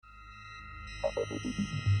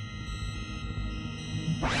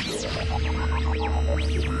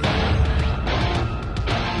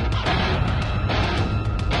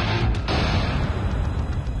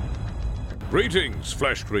Greetings,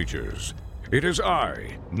 flesh creatures. It is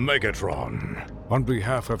I, Megatron. On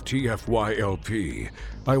behalf of TFYLP,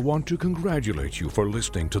 I want to congratulate you for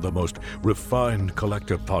listening to the most refined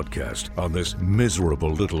collective podcast on this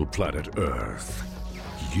miserable little planet Earth.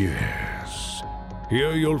 Yes.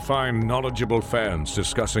 Here you'll find knowledgeable fans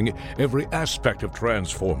discussing every aspect of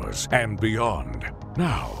Transformers and beyond.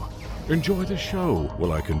 Now, enjoy the show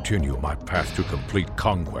while I continue my path to complete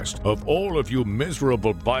conquest of all of you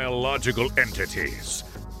miserable biological entities.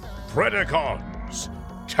 Predacons,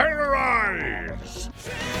 terrorize!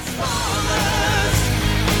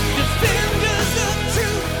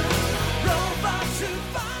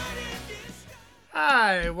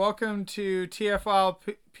 Hi, welcome to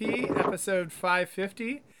TFYLP episode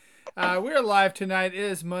 550. We're live tonight. It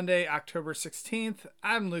is Monday, October 16th.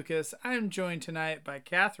 I'm Lucas. I'm joined tonight by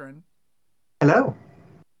Catherine. Hello.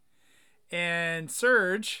 And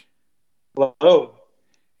Serge. Hello.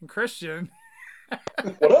 And Christian.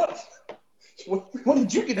 What up? What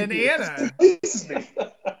did you get? And Anna. This is me.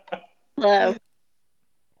 Hello.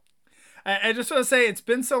 I just want to say it's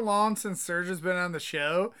been so long since Serge has been on the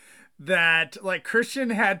show that Christian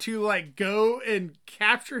had to go and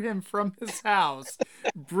capture him from his house,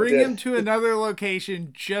 bring him to another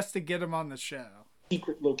location just to get him on the show.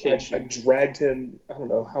 Secret location. I dragged him, I don't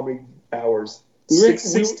know how many hours.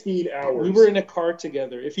 16 hours. We were in a car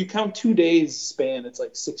together. If you count 2 days span, it's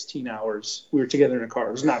 16 hours. We were together in a car.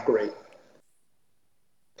 It was not great.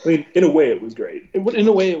 I mean, in a way, it was great. In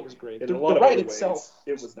a way, it was great. In The ride ways, itself,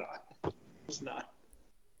 it was not. It was not.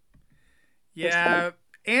 Yeah,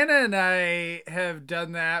 Anna and I have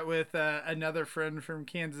done that with another friend from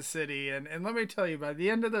Kansas City, and let me tell you, by the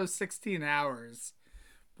end of those 16 hours,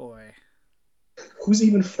 boy. Who's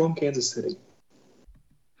even from Kansas City?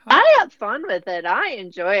 I have fun with it. I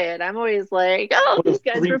enjoy it. I'm always like, oh, these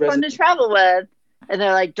guys were fun to travel with. And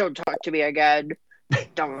they're like, don't talk to me again.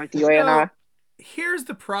 Don't like you, Anna. Here's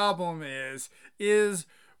the problem is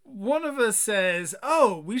one of us says,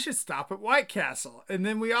 oh, we should stop at White Castle. And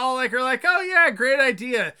then we all are like, oh yeah, great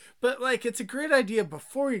idea. But it's a great idea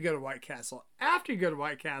before you go to White Castle. After you go to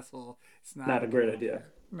White Castle, it's not a great idea.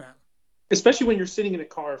 No. Especially when you're sitting in a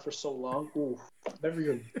car for so long. Ooh, Never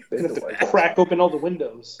even been to White Castle. crack open all the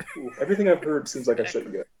windows. Ooh, everything I've heard seems like I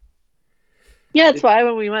shouldn't go. Yeah, that's why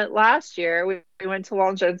when we went last year, we went to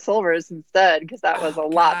Long John Silver's instead, because that was a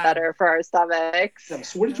lot better for our stomachs.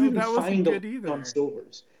 So where did you even find on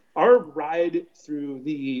Silver's? Our ride through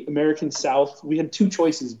the American South, we had two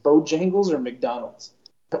choices, Bojangles or McDonald's.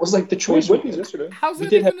 That was the choice. We went yesterday. How's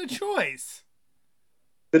that even a choice?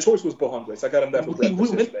 The choice was Bojangles. I got him that for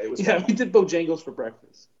breakfast yesterday. We did Bojangles for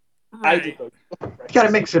breakfast. Right. I did Bojangles for breakfast. You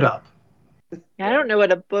gotta mix it up. Yeah, I don't know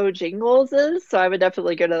what a Bojangles is, so I would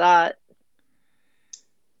definitely go to that.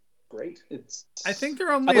 Great. I think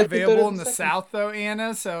they're only available in the South, though,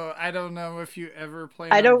 Anna, so I don't know if you ever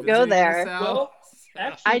plan I don't on go visiting there. the South. Well,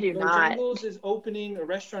 actually, I do not. Bojangles is opening a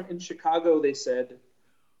restaurant in Chicago, they said.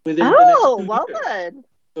 Within the Oh, next 2 well years. then.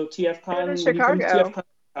 So TFCon, Go to when you come to Chicago. TFCon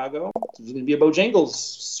Chicago, there's going to be a Bojangles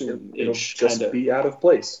soon. It'll just be out of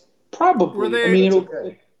place. Probably. Were they- I mean, it'll.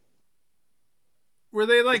 Okay. Were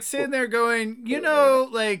they sitting there going,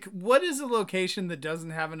 what is a location that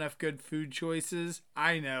doesn't have enough good food choices?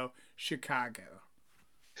 I know, Chicago.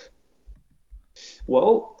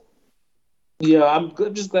 Well, yeah, I'm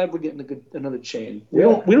just glad we're getting another chain. We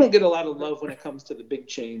Yeah. don't get a lot of love when it comes to the big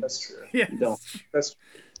chains. That's true. Yeah, You don't. That's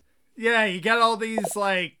yeah. You got all these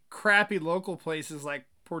crappy local places like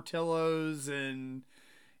Portillo's and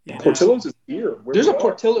Portillo's is here. There's a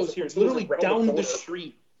Portillo's here. It's literally around down the corner.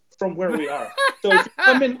 street from where we are. So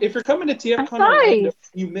if you're coming to TFCon, Nice. Orlando,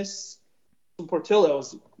 you miss some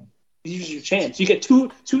Portillo's. Use your chance. You get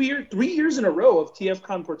 3 years in a row of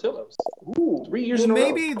TFCon Portillo's. Ooh, 3 years in a row.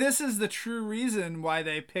 Maybe this is the true reason why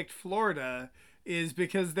they picked Florida is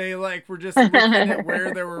because they were just looking at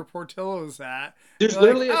where there were Portillo's at. There's They're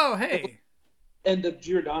literally oh hey. And the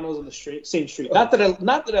Giordano's on the same street. Not that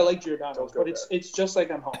I like Giordano's, but it's just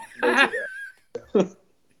like I'm home.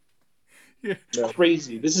 Yeah. It's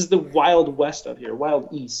crazy. This is the Wild West out here. Wild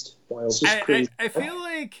East. It's just crazy. I feel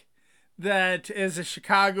like that as a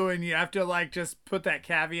Chicagoan, you have to just put that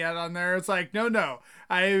caveat on there. It's no.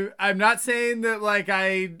 I'm not saying that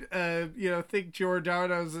I think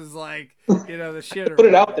Giordano's is the shit. Or Put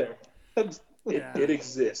it out there. It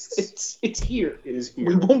exists. It's here. It is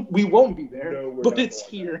here. We won't be there, No, we're but not it's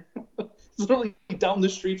going here. It's literally down the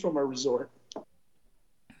street from our resort.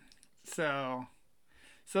 So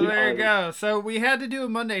So there you go. So we had to do a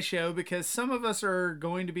Monday show because some of us are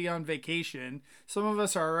going to be on vacation. Some of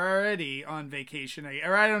us are already on vacation.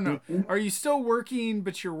 Or I don't know. Mm-hmm. Are you still working,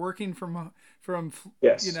 but you're working from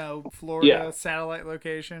yes. Florida satellite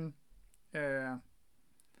location? Yeah.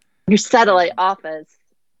 Your satellite office.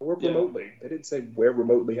 Work remotely. They didn't say where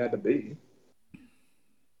remotely had to be.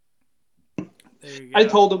 I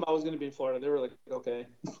told them I was going to be in Florida. They were like, okay.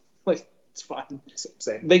 Like, it's fine.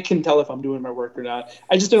 Same. They can tell if I'm doing my work or not.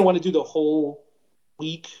 I just didn't want to do the whole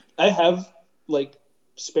week. I have, like,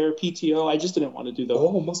 spare PTO. I just didn't want to do the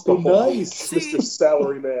whole must be nice, Mr.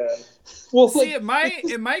 Salary Man. Well, see, at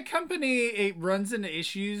my company, it runs into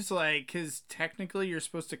issues, like, because technically you're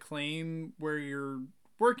supposed to claim where you're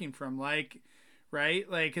working from, like, right?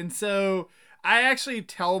 Like, and so I actually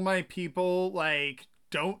tell my people, like,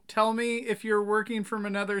 don't tell me if you're working from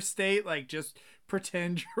another state. Like, just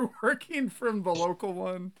pretend you're working from the local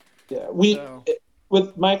one. Yeah,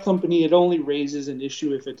 with my company, it only raises an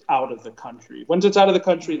issue if it's out of the country. Once it's out of the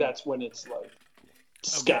country, that's when it's like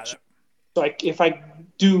sketchy. So if I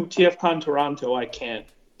do TFCon Toronto,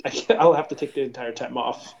 I'll have to take the entire time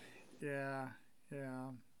off. Yeah.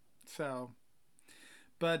 So.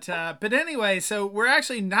 But anyway, so we're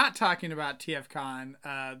actually not talking about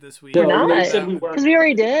TFCon this week. We're not, because we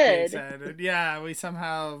already did. Yeah, we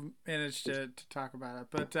somehow managed to talk about it.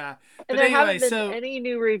 But and there anyway, haven't been any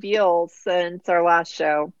new reveals since our last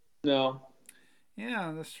show. No.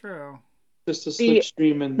 Yeah, that's true. Just the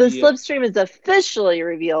slipstream and the slipstream is officially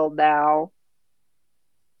revealed now.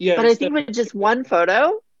 Yeah, but I think with just one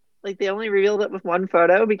photo, like they only revealed it with one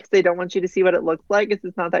photo because they don't want you to see what it looks like because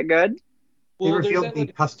it's not that good. Well, they revealed the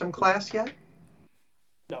custom class yet?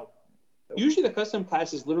 No. Usually the custom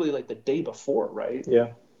class is literally like the day before, right? Yeah.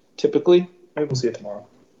 Typically. Maybe we'll see it tomorrow.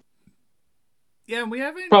 Yeah, and we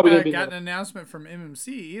haven't gotten an announcement from MMC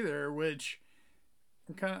either, which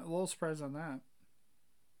I'm kind of a little surprised on that.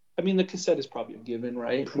 I mean, the cassette is probably a given,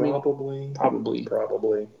 right? Probably.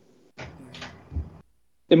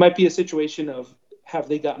 It might be a situation of have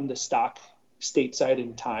they gotten the stock stateside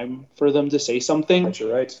in time for them to say something? That's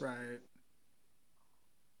right. Right.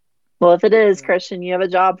 Well, if it is, Christian, you have a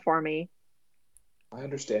job for me. I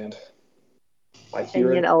understand. I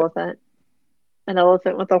hear an elephant. An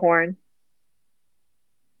elephant with a horn.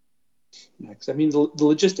 Yeah, I mean, the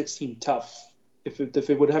logistics seem tough. If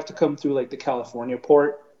it would have to come through like the California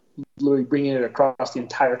port, literally bringing it across the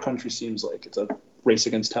entire country seems like it's a race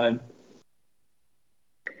against time.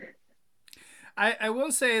 I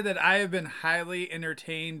will say that I have been highly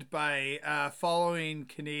entertained by following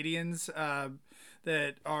Canadians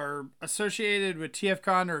that are associated with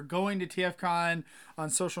TFCon or going to TFCon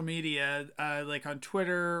on social media, like on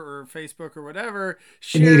Twitter or Facebook or whatever,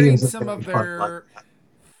 sharing some of their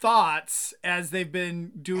thoughts as they've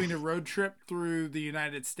been doing a road trip through the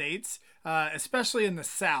United States, especially in the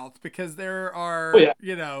South, because there are,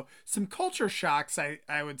 some culture shocks,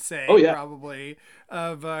 I would say, probably,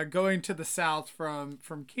 of going to the South from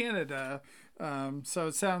Canada. So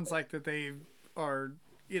it sounds like that they are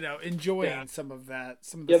enjoying some of that.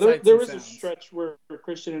 There was a stretch where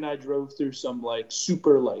Christian and I drove through some like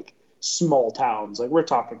super like small towns. Like we're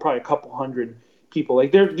talking probably a couple hundred people.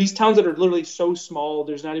 Like these towns that are literally so small.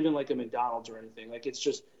 There's not even like a McDonald's or anything. Like it's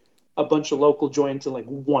just a bunch of local joints and like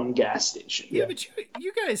one gas station. Yeah, but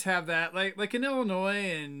you guys have that like in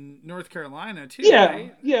Illinois and North Carolina too. Yeah,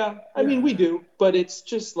 right? yeah. I mean we do, but it's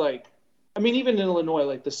just like even in Illinois,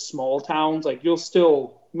 like the small towns, like you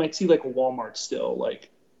might see like a Walmart still, like.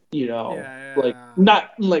 Like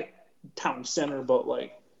not like town center, but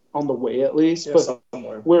like on the way at least. Yeah, but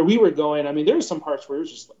somewhere. Where we were going, there were some parts where it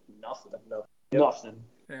was just like nothing.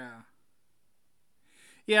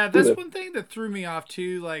 Yeah, that's one thing that threw me off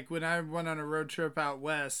too. Like when I went on a road trip out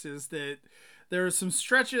west, is that there were some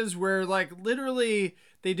stretches where like literally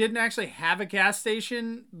they didn't actually have a gas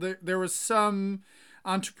station. There was some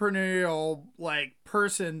entrepreneurial like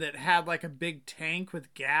person that had like a big tank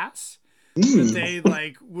with gas. That they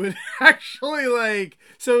like would actually like,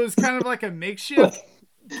 so it was kind of like a makeshift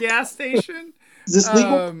gas station. Is this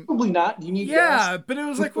legal? Probably not. You need gas. But it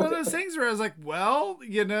was like one of those things where I was like, well,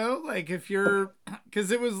 like if you're, because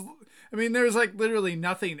it was, there was like literally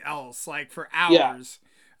nothing else like for hours.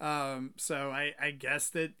 So I guess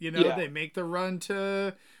that they make the run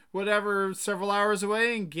to whatever several hours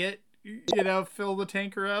away and get fill the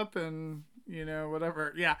tanker up and.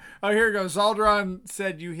 Whatever. Yeah. Oh, here it goes. Zaldron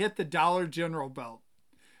said you hit the Dollar General belt.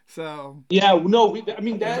 So. Yeah. No.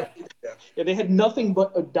 That. Yeah. They had nothing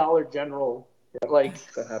but a Dollar General. Yeah,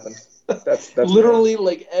 like that happened. That's literally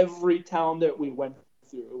like every town that we went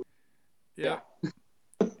through. Yeah.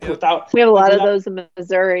 We have a lot of those in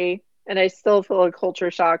Missouri. and I still feel a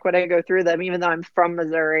culture shock when I go through them, even though I'm from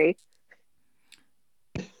Missouri.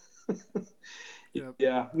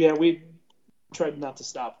 Yeah, we tried not to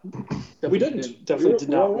stop. We didn't. Definitely did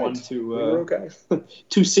not want to. We were okay.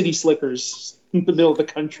 Two city slickers in the middle of the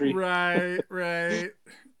country. Right.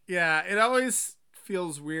 Yeah, it always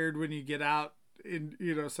feels weird when you get out in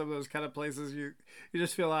some of those kind of places. You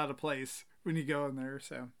just feel out of place when you go in there.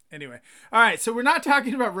 So anyway, all right. So we're not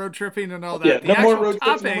talking about road tripping and all that. Yeah, the no actual more road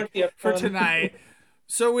topic trips, for tonight.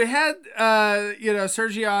 So we had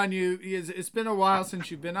Sergio on. It's been a while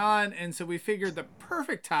since you've been on, and so we figured the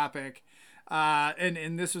perfect topic,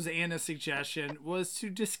 and this was Anna's suggestion, was to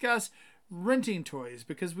discuss renting toys,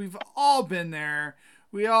 because we've all been there.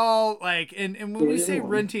 We all and when we say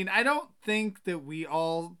renting, I don't think that we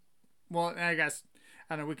all, well, I guess,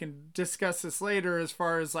 I don't know, we can discuss this later as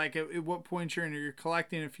far as like at what point you're in your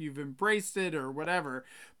collecting, if you've embraced it or whatever.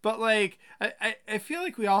 But like, I feel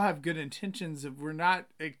like we all have good intentions if we're not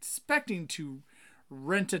expecting to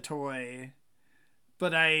rent a toy.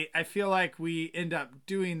 But I feel like we end up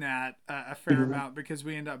doing that a fair amount, because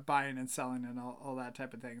we end up buying and selling and all that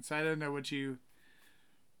type of thing. So I don't know what you...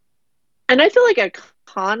 And I feel like a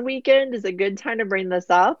con weekend is a good time to bring this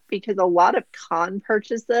up, because a lot of con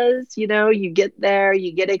purchases, you get there,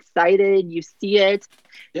 you get excited, you see it,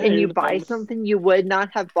 and you buy something you would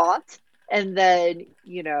not have bought. And then,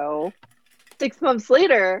 6 months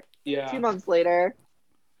later, 2 months later,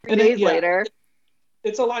 3 days later.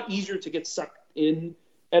 It's a lot easier to get sucked in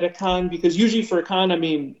at a con, because usually for a con, I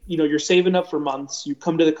mean, you're saving up for months. You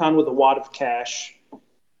come to the con with a wad of cash.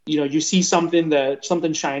 You see something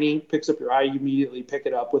shiny picks up your eye, you immediately pick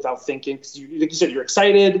it up without thinking, because like you said, you're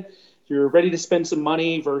excited, you're ready to spend some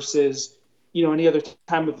money, versus any other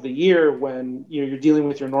time of the year when you're dealing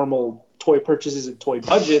with your normal toy purchases and toy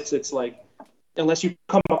budgets. It's like, unless you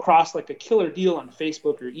come across like a killer deal on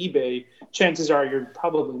Facebook or eBay, chances are you're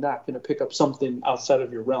probably not going to pick up something outside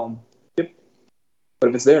of your realm. Yep. But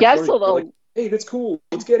if it's there, yeah, you're like, hey, that's cool,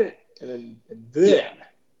 let's get it, and then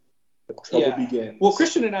the trouble begins. Well,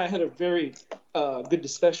 Christian and I had a very good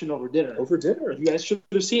discussion over dinner. You guys should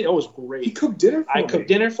have seen it. It was great. He cooked dinner for me. I cooked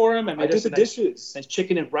dinner for him. I did the dishes. Nice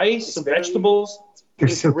chicken and rice, some vegetables. You're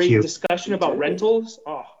so great cute. Discussion about rentals.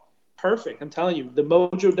 Oh, perfect. I'm telling you, the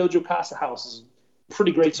Mojo Dojo Casa House is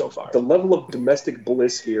pretty great so far. The level of domestic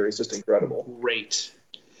bliss here is just incredible. Great.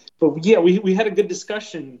 But yeah, we had a good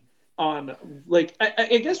discussion on, like,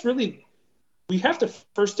 I guess really we have to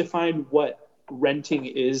first define what renting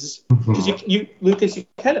is, because you Lucas, you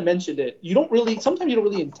kind of mentioned it. Sometimes you don't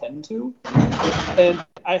really intend to, and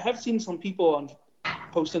I have seen some people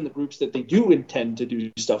post in the groups that they do intend to do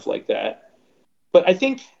stuff like that. But I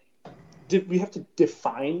think we have to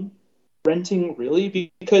define renting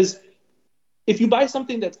really, because if you buy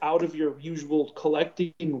something that's out of your usual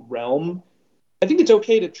collecting realm, I think it's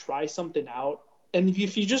okay to try something out. And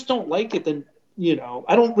if you just don't like it, then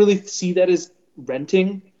I don't really see that as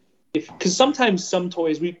renting. Because sometimes some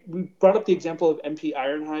toys, we brought up the example of MP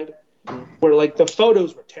Ironhide, where like the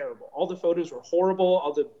photos were terrible. All the photos were horrible.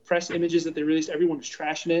 All the press images that they released, everyone was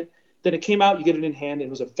trashing it. Then it came out, you get it in hand, and it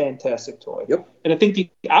was a fantastic toy. Yep. And I think the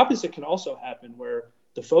opposite can also happen, where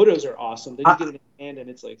the photos are awesome, then you get it in hand, and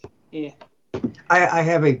it's like, eh. I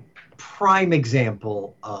have a prime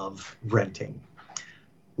example of renting.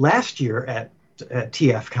 Last year at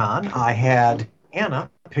TFCon, I had Anna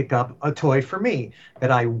pick up a toy for me that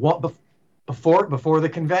I want before the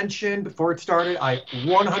convention, before it started. I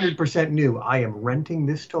 100% knew I am renting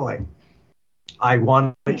this toy. I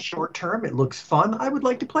want it short term. It looks fun. I would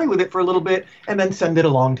like to play with it for a little bit and then send it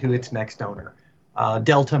along to its next owner,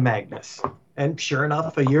 Delta Magnus. And sure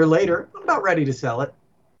enough, a year later, I'm about ready to sell it.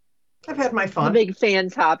 I've had my fun. The big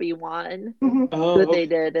Fans Hobby one that they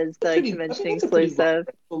did as the convention exclusive.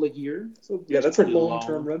 A year. So yeah, that's a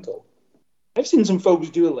long-term rental. I've seen some folks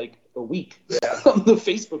do it like a week on the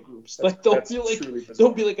Facebook groups. Like they'll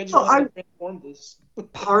be like, I just want to transform this.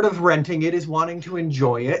 Part of renting it is wanting to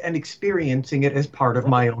enjoy it and experiencing it as part of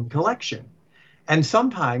my own collection. And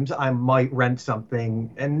sometimes I might rent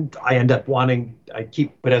something and I end up I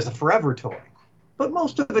keep it as a forever toy. But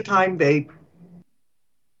most of the time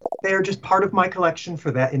they're just part of my collection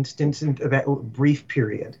for that instance and that brief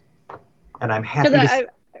period. And I'm happy to stay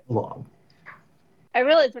along. I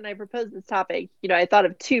realized when I proposed this topic, I thought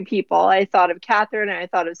of two people. I thought of Catherine and I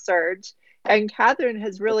thought of Serge. And Catherine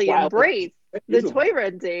has really embraced the toy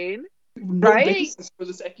renting. Right? Basis for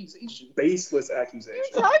this accusation. Baseless accusation.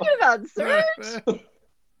 What are you talking about, Serge?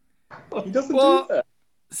 He doesn't do that.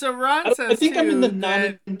 So Ron says, I think I'm in the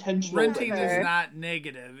that non-intentional. renting is not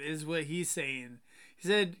negative, is what he's saying. He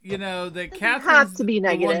said, that Catherine's Catherine's to be the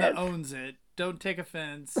one negative. that owns it, Don't take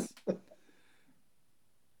offense.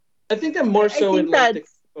 I think I'm more so in like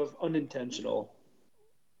that's of unintentional.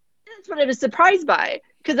 That's what I was surprised by,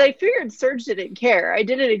 because I figured Serge didn't care. I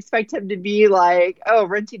didn't expect him to be like, "Oh,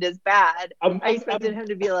 renting is bad." I expected him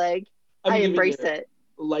to be like, "I embrace it."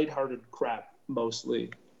 Lighthearted crap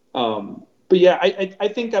mostly. But yeah, I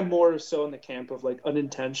think I'm more so in the camp of like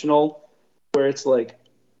unintentional, where it's like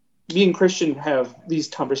me and Christian have these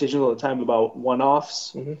conversations all the time about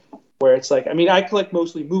one-offs, where it's like, I mean, I collect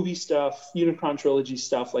mostly movie stuff, Unicron trilogy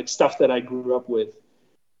stuff, like stuff that I grew up with.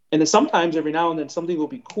 And then sometimes every now and then something will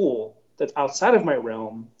be cool that's outside of my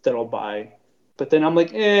realm that I'll buy. But then I'm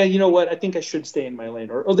like, you know what? I think I should stay in my lane.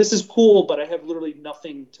 Or, oh, this is cool, but I have literally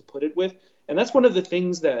nothing to put it with. And that's one of the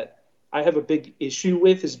things that I have a big issue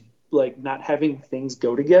with is like not having things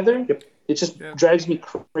go together. Yep. It just drives me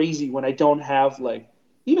crazy when I don't have like,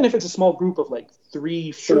 even if it's a small group of like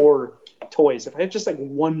 3-4 toys, if I have just like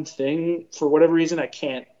one thing, for whatever reason, I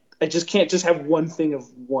just can't just have one thing of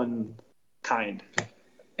one kind.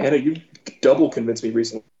 Anna, you double convinced me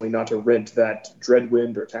recently not to rent that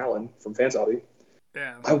Dreadwind or Talon from Fans Hobby.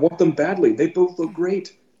 Yeah. I want them badly. They both look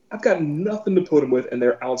great. I've got nothing to put them with, and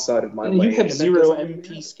they're outside of my lane. You have 0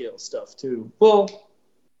 MP scale stuff, too. Well,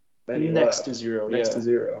 next to 0, Next to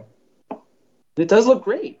 0. It does look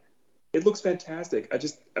great. It looks fantastic.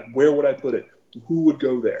 Where would I put it? Who would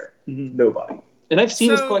go there? Nobody. And I've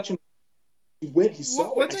seen his collection. He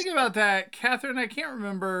saw it. One thing about that, Catherine, I can't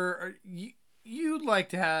remember, you'd like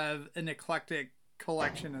to have an eclectic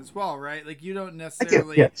collection as well, right? Like you don't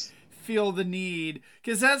necessarily feel the need,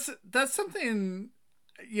 because that's something,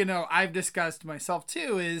 you know, I've discussed myself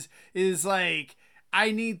too, is like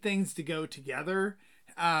I need things to go together.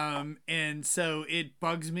 And so it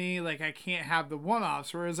bugs me, like I can't have the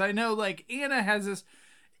one-offs, whereas I know like Anna has this,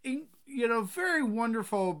 you know, very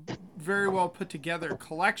wonderful, very well put together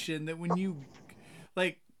collection that when you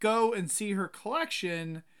like go and see her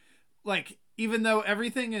collection, like even though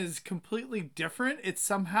everything is completely different, it's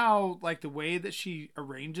somehow like the way that she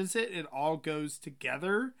arranges it, it all goes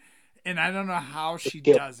together. And I don't know how she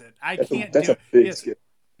does it. I can't do it. That's a big skill.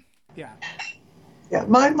 Yeah. Yeah,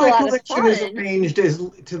 my collection is arranged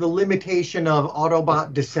to the limitation of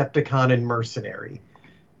Autobot, Decepticon, and Mercenary.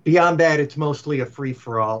 Beyond that, it's mostly a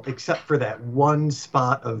free-for-all, except for that one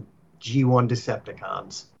spot of G1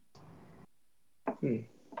 Decepticons.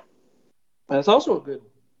 That's also a good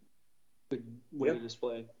way to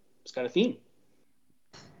display. It's got a theme.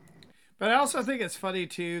 But I also think it's funny,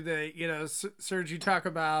 too, that, you know, Serge, you talk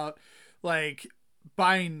about, like,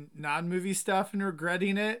 buying non-movie stuff and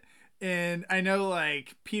regretting it. And I know,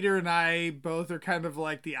 like, Peter and I both are kind of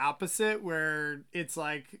like the opposite, where it's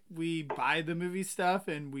like we buy the movie stuff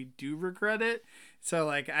and we do regret it. So,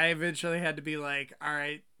 like, I eventually had to be like, all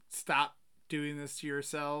right, stop doing this to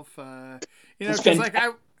yourself. You know, because, like,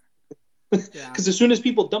 because as soon as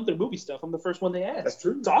people dump their movie stuff, I'm the first one they ask. That's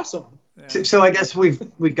true. It's awesome. Yeah. So I guess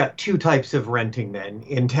we've got two types of renting then,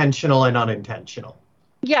 intentional and unintentional.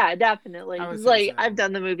 Yeah, definitely. Like, I've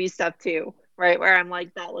done the movie stuff too. Right, where I'm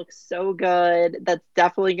like, that looks so good. That's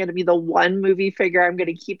definitely going to be the one movie figure I'm going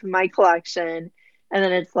to keep in my collection. And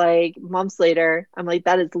then it's like months later, I'm like,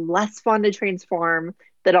 that is less fun to transform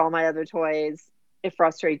than all my other toys. It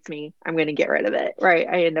frustrates me. I'm going to get rid of it. Right,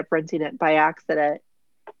 I end up renting it by accident.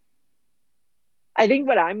 I think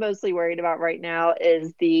what I'm mostly worried about right now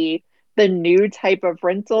is the new type of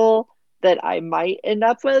rental that I might end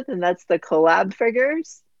up with, and that's the collab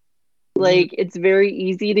figures. Like, it's very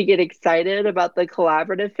easy to get excited about the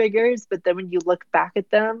collaborative figures, but then when you look back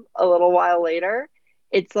at them a little while later,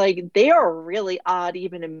 it's like they are really odd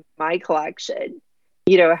even in my collection.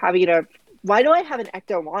 You know, why do I have an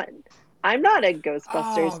Ecto 1? I'm not a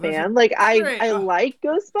Ghostbusters fan. Like, I like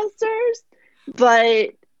Ghostbusters, but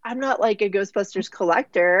I'm not like a Ghostbusters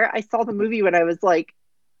collector. I saw the movie when I was like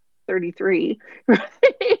 33, right?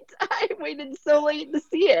 I waited so late to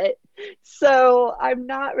see it. So I'm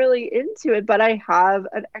not really into it, but I have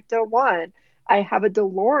an Ecto 1. I have a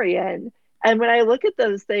DeLorean. And when I look at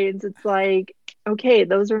those things, it's like, okay,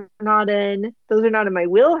 those are not in my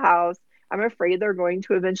wheelhouse. I'm afraid they're going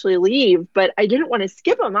to eventually leave, but I didn't want to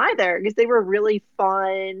skip them either because they were really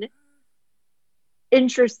fun,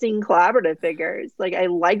 interesting collaborative figures. Like, I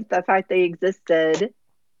liked the fact they existed.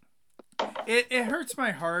 It hurts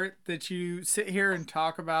my heart that you sit here and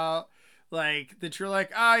talk about, like, that you're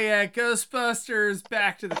like, oh yeah, Ghostbusters,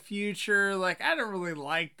 Back to the Future. Like, I don't really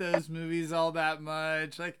like those movies all that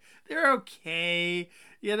much. Like, they're okay.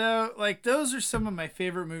 You know, like, those are some of my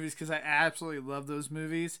favorite movies because I absolutely love those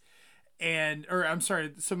movies. Some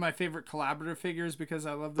of my favorite collaborative figures because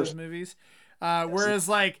I love those movies. Whereas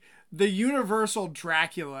like the Universal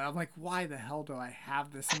Dracula, I'm like, why the hell do I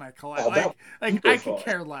have this in my collection? Like I could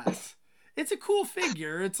care less. It's a cool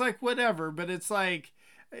figure. It's like whatever, but it's like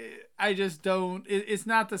I just don't. It's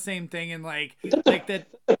not the same thing. And like that.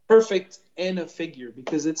 Perfect and a figure,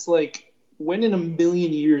 because it's like, when in a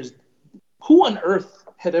million years, who on earth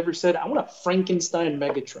had ever said, I want a Frankenstein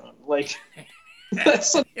Megatron? Like,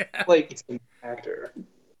 that's like It's an actor.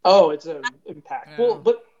 Oh, it's an impact. Yeah. Well,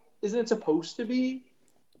 but isn't it supposed to be?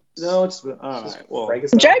 No, it's all right. Well,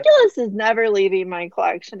 Dracula's is never leaving my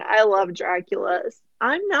collection. I love Dracula's.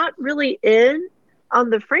 I'm not really in on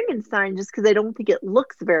the Frankenstein just because I don't think it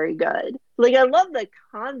looks very good. Like, I love the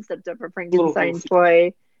concept of a Frankenstein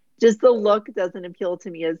toy. Just the look doesn't appeal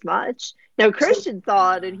to me as much. Now, Christian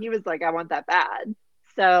saw it and he was like, I want that bad.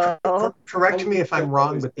 So Correct me if I'm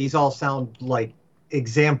wrong, but these all sound like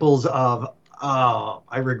examples of, oh,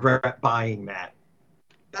 I regret buying that.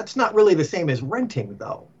 That's not really the same as renting,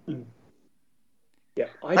 though. Yeah,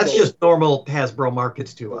 that's just normal Hasbro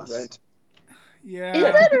markets to us. Rent. Yeah. Is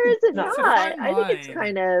it or is it It's a not? fine I think it's line.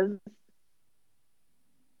 kind of.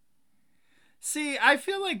 See, I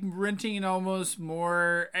feel like renting almost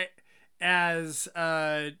more as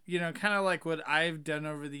kind of like what I've done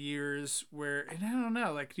over the years, where, and I don't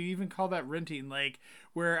know, like, do you even call that renting? Like,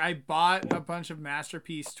 where I bought a bunch of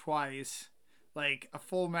Masterpiece twice, like a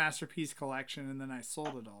full Masterpiece collection, and then I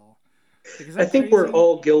sold it all. Like, is that I think crazy? we're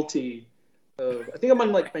all guilty of. I think I'm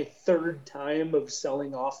on like my third time of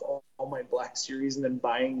selling off all my Black Series and then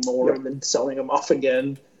buying more and then selling them off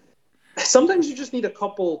again. Sometimes you just need a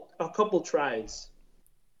couple tries.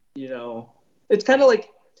 You know, it's kind of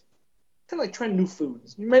like trying new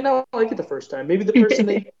foods. You might not like it the first time. Maybe the person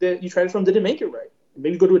that you tried it from didn't make it right.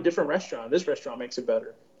 Maybe go to a different restaurant. This restaurant makes it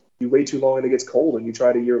better. You wait too long and it gets cold, and you try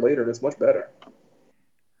it a year later and it's much better.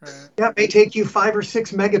 Right. Yeah, it may take you 5 or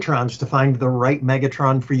 6 Megatrons to find the right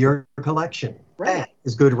Megatron for your collection. Right. That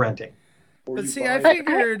is good renting. But see, I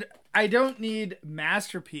figured I don't need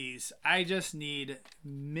Masterpiece. I just need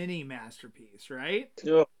mini Masterpiece, right?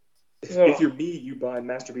 Yeah. If you're me, you buy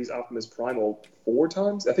Masterpiece Optimus Primal 4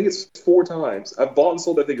 times. I think it's 4 times. I've bought and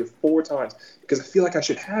sold that figure 4 times because I feel like I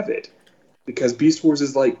should have it. Because Beast Wars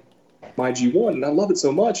is like my G1, and I love it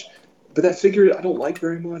so much. But that figure I don't like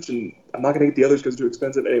very much, and I'm not going to get the others because it's too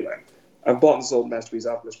expensive. Anyway, I've bought and sold Masterpiece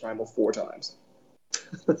Optimus Primal 4 times.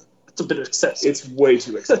 It's a bit excessive. It's way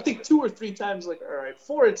too I expensive. think 2 or 3 times, like, all right.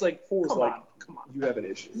 4, it's like, 4 is come like, on. you have an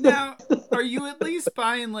issue. Now, are you at least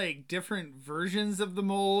buying like different versions of the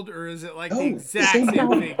mold, or is it like the exact same same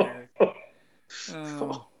mold. figure?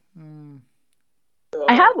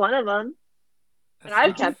 I have one of them, and I've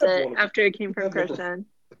You kept have it one of after it came from have one of Christian.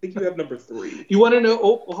 I think you have number 3. You want to know?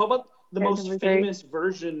 Oh, well, how about the Yeah, most number 3. famous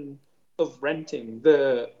version of renting?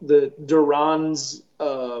 The Duran's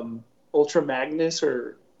Ultra Magnus,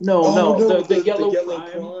 or the yellow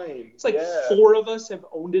Prime. It's like 4 of us have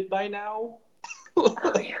owned it by now.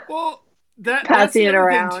 Well, that's Passing the it other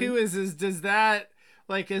around. thing too. Is does that,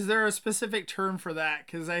 like, is there a specific term for that?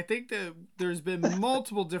 Because I think that there's been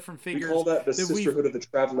multiple different We figures. call that the that we've- Sisterhood of the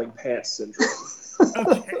Traveling Pants syndrome.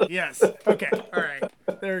 Okay. Yes. Okay. All right.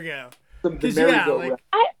 There we go. The Because merry-go-round.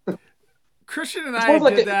 Christian and It's I more of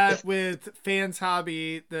like did a- that with Fans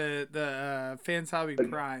Hobby, the Fans Hobby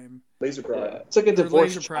Prime. Laser Prime. Yeah, it's like a Or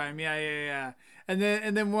divorce. Laser Prime, yeah. And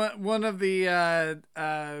then one of the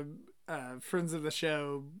friends of the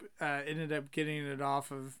show ended up getting it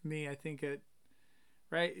off of me. I think it,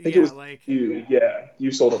 right? I think it was you. Yeah,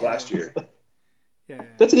 you sold it last year. Yeah.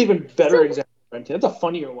 That's an even better example of renting. That's a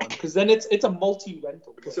funnier one, because then it's a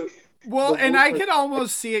multi-rental. So Well, The and most I could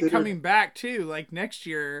almost see it considered- coming back too, like next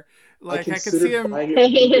year. Like I could considered see him. buying it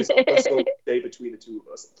from you this episode day between the two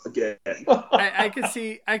of us again. I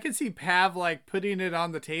could see Pav like putting it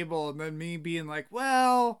on the table, and then me being like,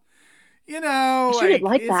 well, I sure did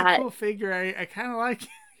like it's that. a cool figure. I kind of like it.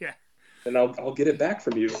 Yeah. And I'll get it back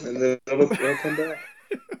from you, and then it'll come back.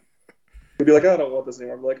 You'll be like, I don't want this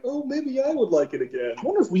anymore. I'm like, oh, maybe I would like it again. I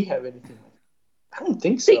wonder if we have anything. I don't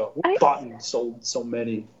think so. We bought and sold so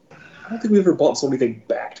many. I don't think we ever bought anything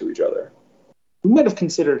back to each other. We might have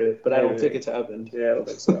considered it, but I don't Yeah. think it's happened. Yeah, I don't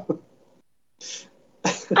think so.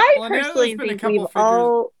 I Well, now personally there's been a think couple we've figures-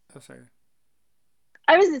 all. Oh, sorry.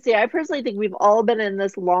 I was gonna say, I personally think we've all been in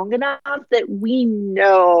this long enough that we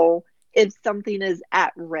know if something is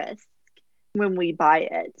at risk when we buy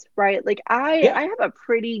it, right? Like I have a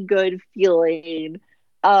pretty good feeling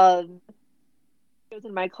of those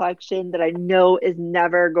in my collection that I know is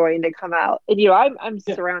never going to come out. And I'm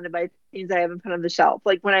surrounded by things I haven't put on the shelf.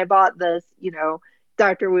 Like when I bought this,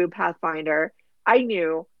 Dr. Wu Pathfinder, I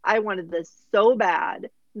knew I wanted this so bad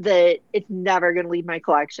that it's never going to leave my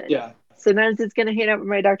collection. Yeah. Sometimes it's going to hang out with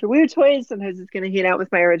my Dr. Wu toys. Sometimes it's going to hang out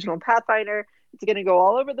with my original Pathfinder. It's going to go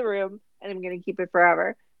all over the room, and I'm going to keep it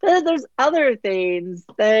forever. But then there's other things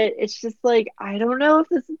that it's just like, I don't know if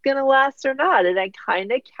this is going to last or not. And I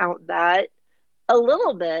kind of count that a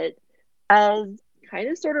little bit as kind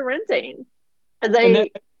of sort of renting. It's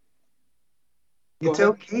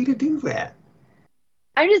okay to do that.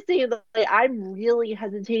 I'm just saying that I'm really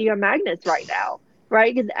hesitating on magnets right now,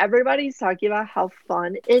 right? Because everybody's talking about how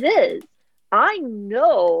fun it is. I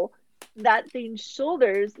know that thing's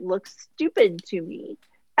shoulders look stupid to me.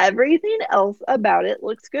 Everything else about it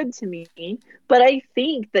looks good to me. But I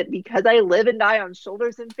think that because I live and die on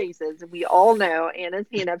shoulders and faces, and we all know Anna's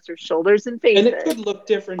hand-ups are shoulders and faces. And it could look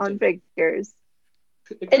different on figures.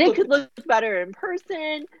 It could look better in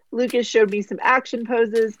person. Lucas showed me some action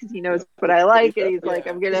poses because he knows what I like, and he's like,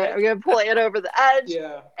 "I'm gonna pull it over the edge."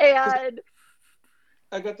 Yeah. And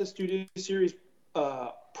I got the Studio Series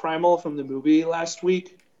Primal from the movie last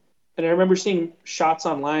week, and I remember seeing shots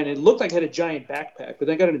online. It looked like it had a giant backpack, but then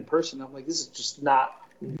I got it in person. I'm like, this is just not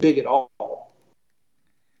big at all.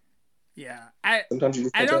 Yeah, I don't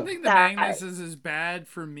think the Magnus is as bad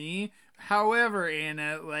for me. However,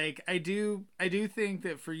 Anna, like I do think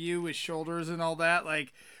that for you with shoulders and all that,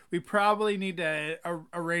 like we probably need to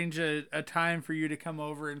arrange a time for you to come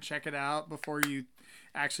over and check it out before you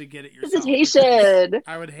actually get it yourself. Visitation.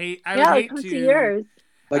 I would hate to yours.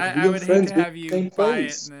 Like I would hate to have you buy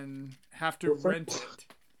it and then have to rent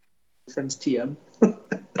it. Friends TM.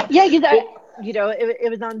 Yeah, because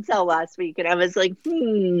it was on sale last week, and I was like,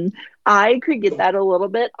 I could get that a little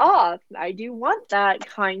bit off. I do want that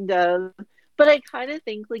kind of, but I kind of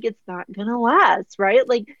think like it's not gonna last, right?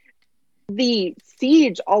 Like the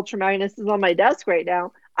Siege Ultra Magnus is on my desk right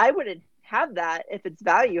now. I wouldn't have that if its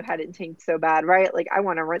value hadn't tanked so bad, right? Like I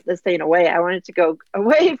want to rent this thing away. I want it to go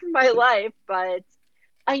away from my life, but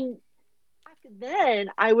then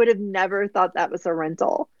I would have never thought that was a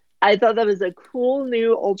rental. I thought that was a cool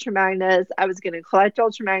new Ultra Magnus. I was going to collect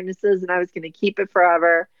Ultra Magnuses and I was going to keep it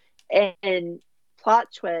forever. And plot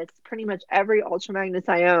twist, pretty much every Ultra Magnus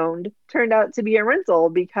I owned turned out to be a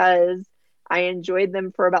rental because I enjoyed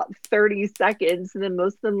them for about 30 seconds and then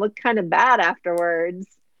most of them looked kind of bad afterwards.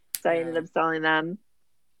 So I ended up selling them.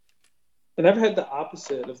 And I've had the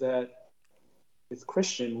opposite of that with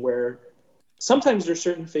Christian, where sometimes there's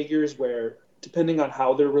certain figures where, depending on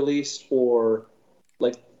how they're released or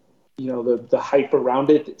like, the hype around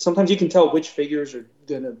it, sometimes you can tell which figures are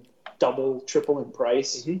going to double, triple in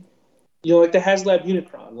price. Mm-hmm. Like the HasLab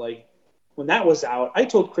Unicron, like when that was out, I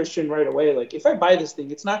told Christian right away, like, if I buy this thing,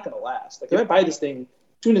 it's not going to last. Like if I buy this thing,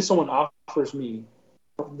 as soon as someone offers me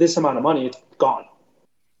this amount of money, it's gone.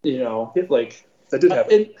 Like that did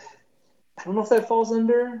happen. I don't know if that falls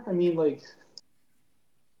under,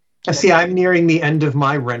 See, I'm nearing the end of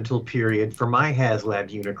my rental period for my HasLab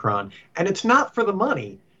Unicron, and it's not for the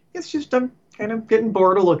money. It's just I'm kind of getting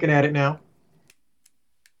bored of looking at it now.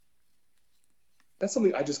 That's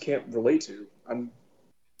something I just can't relate to.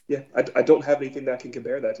 I don't have anything that can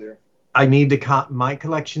compare that to. I need to my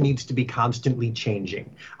collection needs to be constantly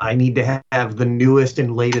changing. I need to have the newest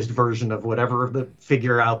and latest version of whatever the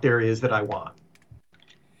figure out there is that I want.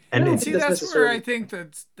 And see, that's where I think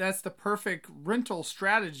that's the perfect rental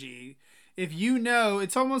strategy. If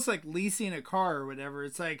it's almost like leasing a car or whatever.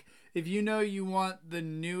 It's like if you want the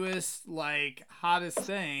newest, like hottest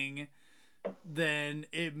thing, then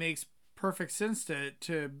it makes perfect sense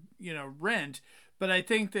to rent. But I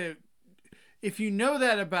think that if you know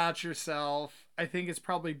that about yourself, I think it's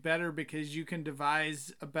probably better because you can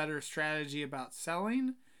devise a better strategy about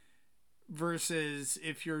selling versus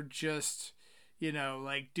if you're just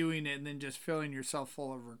like doing it and then just filling yourself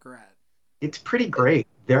full of regret. It's pretty great.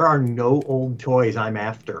 There are no old toys I'm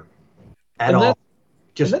after at all.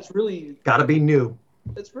 That's really gotta be new.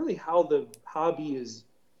 That's really how the hobby is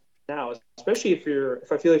now, especially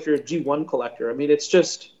if I feel like you're a G1 collector. It's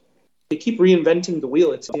just they keep reinventing the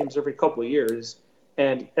wheel, it seems, every couple of years.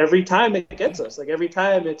 And every time it gets us. Like every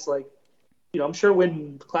time it's like, I'm sure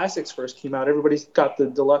when Classics first came out, everybody's got the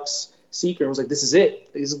deluxe Seeker and was like, this is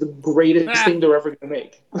it. This is the greatest thing they're ever going to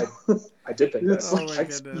make. I did think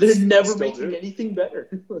that. They're never making anything better.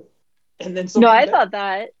 And then I thought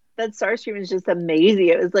that Starscream is just amazing.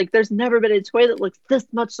 It was like, there's never been a toy that looks this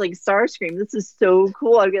much like Starscream. This is so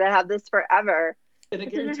cool. I'm going to have this forever. And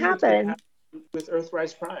it didn't happen with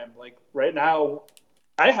Earthrise Prime. Like right now,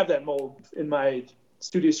 I have that mold in my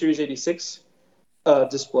Studio Series 86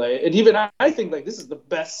 display. And even I think like this is the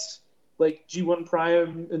best like G1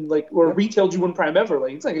 Prime and or retail G1 Prime ever.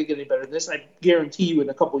 Like it's not gonna get any better than this. I guarantee you in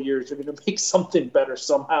a couple of years they're gonna make something better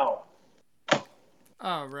somehow.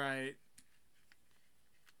 Oh right.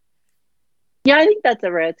 Yeah, I think that's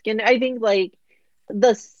a risk. And I think like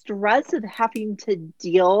the stress of having to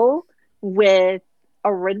deal with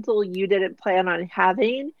a rental you didn't plan on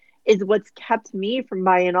having is what's kept me from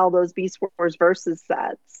buying all those Beast Wars Versus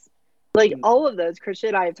sets. Like all of those, Christian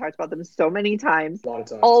and I have talked about them so many times. A lot of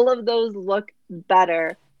times. All of those look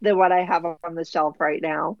better than what I have on the shelf right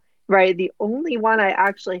now. Right? The only one I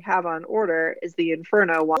actually have on order is the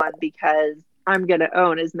Inferno one because I'm going to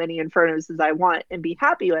own as many Infernos as I want and be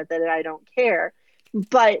happy with it, and I don't care.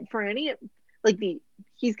 But for any, like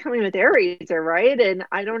he's coming with Air-Razor, right? And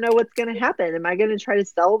I don't know what's going to happen. Am I going to try to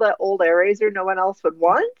sell the old Air-Razor no one else would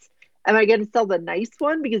want? Am I going to sell the nice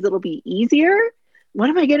one because it'll be easier? What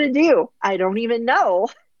am I going to do? I don't even know.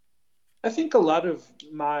 I think a lot of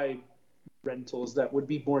my rentals that would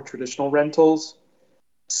be more traditional rentals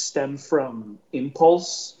stem from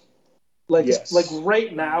impulse. Like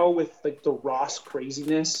right now with like the Ross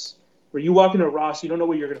craziness, where you walk into Ross, you don't know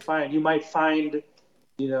what you're going to find. You might find,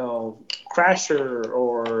 Crasher,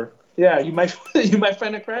 or you might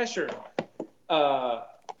find a Crasher,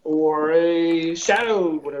 or a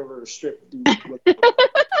Shadow whatever strip.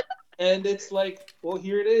 And it's like, well,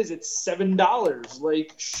 here it is. It's $7.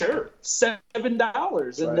 Like, sure,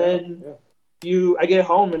 $7, and then I get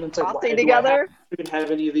home and it's like, why together? I didn't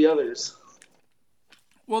have any of the others.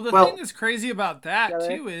 Well, the thing that's crazy about that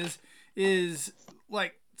too is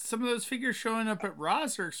like some of those figures showing up at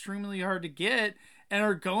Ross are extremely hard to get and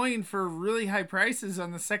are going for really high prices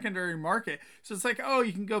on the secondary market. So it's like, oh,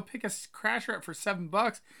 you can go pick a Crasher up for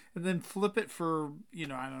 $7 and then flip it for,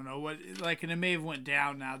 I don't know what, like, and it may have went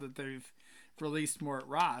down now that they've released more at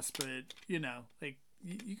Ross, but like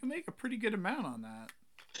you can make a pretty good amount on that.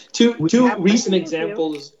 Two recent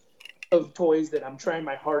examples of toys that I'm trying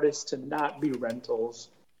my hardest to not be rentals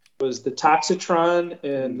was the Toxitron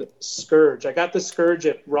and Scourge. I got the Scourge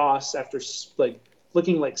at Ross after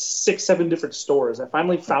looking like 6-7 different stores. I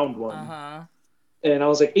finally found one. And I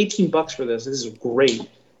was like, $18 for this. This is great.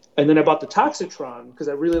 And then I bought the Toxitron because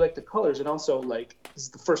I really like the colors, and also like this is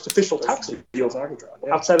the first official Toxitron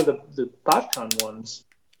outside of the BotCon ones.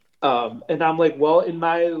 And I'm like, well, in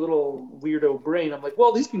my little weirdo brain, I'm like,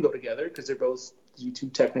 well, these can go together because they're both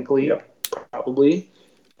G2 technically, probably,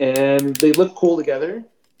 and they look cool together.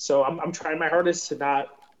 So I'm trying my hardest to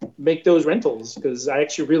not make those rentals because I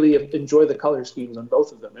actually really enjoy the color schemes on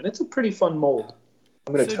both of them, and it's a pretty fun mold.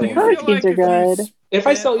 I'm gonna tell him. Color schemes are good. If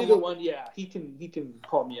I sell either one, he can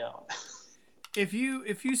call me out. If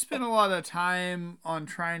you spend a lot of time on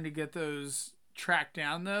trying to get those tracked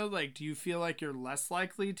down though, like, do you feel like you're less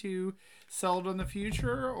likely to sell it in the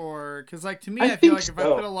future? Or because like to me, I feel like if I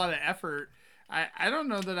put a lot of effort, I don't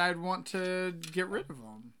know that I'd want to get rid of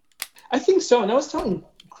them. I think so. And I was telling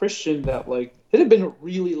Christian that like it had been a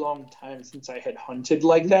really long time since I had hunted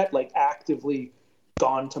like that, like actively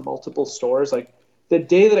gone to multiple stores. Like the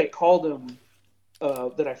day that I called him,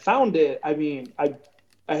 that I found it, I mean, I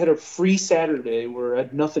had a free Saturday where I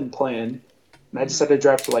had nothing planned. And I decided to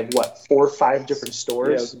drive to 4 or 5 different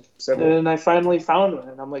stores. And I finally found one.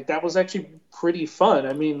 And I'm like, that was actually pretty fun.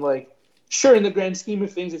 I mean, like, sure, in the grand scheme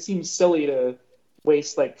of things, it seems silly to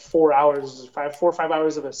waste 4 or 5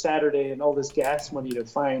 hours of a Saturday and all this gas money to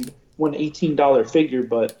find one $18 figure.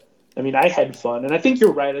 But I mean, I had fun. And I think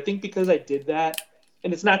you're right. I think because I did that,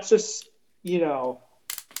 and it's not just,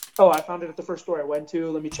 I found it at the first store I went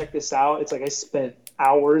to. Let me check this out. It's like I spent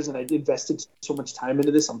hours and I invested so much time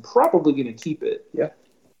into this. I'm probably going to keep it. Yeah.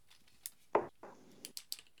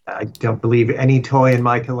 I don't believe any toy in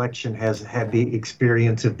my collection has had the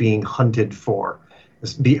experience of being hunted for,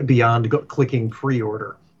 beyond clicking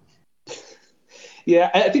pre-order.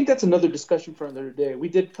 Yeah, I think that's another discussion for another day. We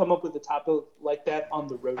did come up with a topic like that on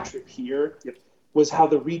the road trip here, was how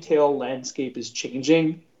the retail landscape is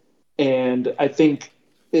changing. And I think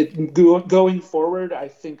going forward, I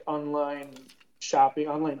think online shopping,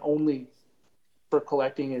 online only for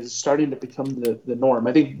collecting is starting to become the norm.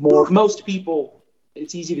 I think most people,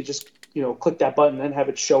 it's easy to just, click that button and have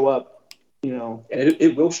it show up, And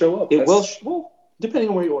it will show up. Well, depending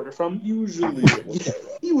on where you order from. Usually it will show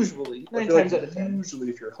up. Usually. 9 times out of 10. Usually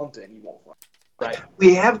if you're hunting, you won't find it. Right.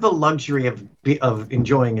 We have the luxury of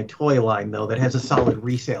enjoying a toy line, though, that has a solid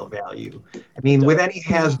resale value. I mean, with any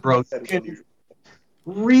Hasbro, you can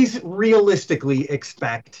realistically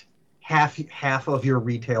expect half of your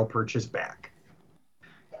retail purchase back.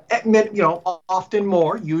 Often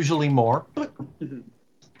more, usually more, but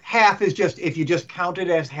half is just, if you just count it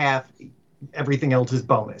as half, everything else is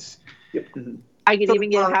bonus. Yep. I could even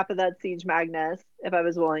get half of that Siege Magnus if I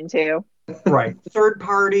was willing to. Right. Third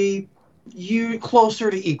party, you closer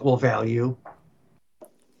to equal value.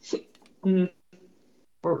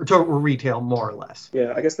 Or to retail, more or less.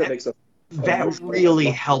 Yeah, I guess that makes up that really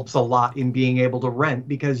helps a lot in being able to rent,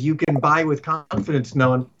 because you can buy with confidence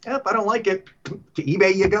knowing, if I don't like it, to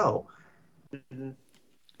eBay you go. Mm-hmm.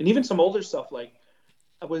 And even some older stuff, like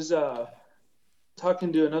I was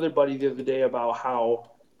talking to another buddy the other day about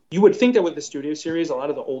how you would think that with the studio series, a lot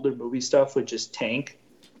of the older movie stuff would just tank,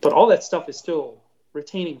 but all that stuff is still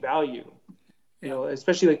retaining value. You know,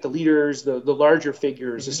 especially like the leaders, the larger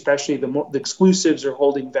figures, especially the exclusives are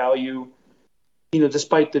holding value. You know,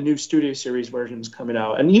 despite the new studio series versions coming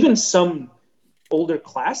out, and even some older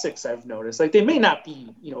classics I've noticed, like they may not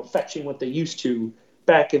be, you know, fetching what they used to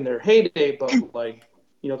back in their heyday, but like,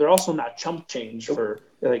 you know, they're also not chump change for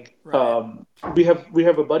like. Right. We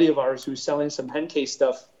have a buddy of ours who's selling some Henkei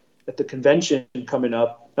stuff at the convention coming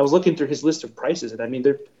up. I was looking through his list of prices, and I mean,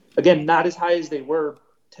 they're again not as high as they were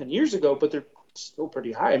 10 years ago, but they're still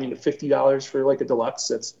pretty high. I mean, $50 for like a deluxe,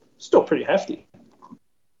 that's still pretty hefty.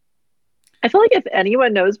 I feel like if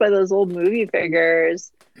anyone knows why those old movie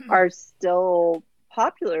figures are still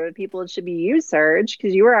popular with people, it should be you, Serge,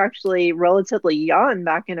 because you were actually relatively young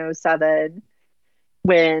back in 2007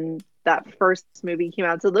 when that first movie came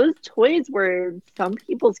out. So those toys were some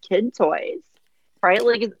people's kid toys, right?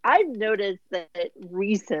 Like I've noticed that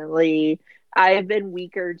recently I've been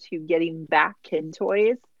weaker to getting back kid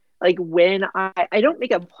toys. Like when I don't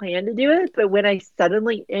make a plan to do it, but when I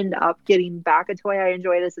suddenly end up getting back a toy I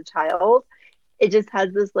enjoyed as a child, it just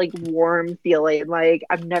has this like warm feeling, like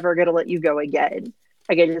I'm never going to let you go again.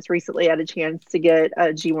 Like I just recently had a chance to get a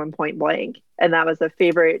G1 Point Blank, and that was a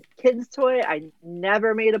favorite kids toy. I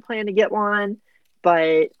never made a plan to get one,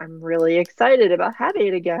 but I'm really excited about having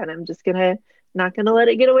it again. I'm just not gonna let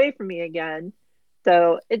it get away from me again.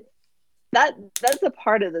 So that's a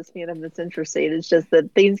part of this fandom that's interesting. It's just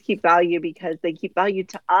that things keep value because they keep value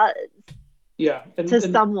to us. Yeah.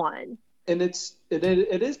 Someone. And it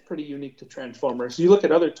is pretty unique to Transformers. You look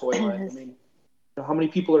at other toy lines, I mean, how many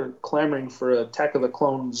people are clamoring for Attack of the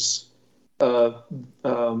Clones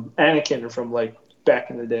Anakin from like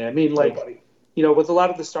back in the day? I mean, like, you know, with a lot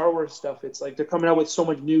of the Star Wars stuff, it's like they're coming out with so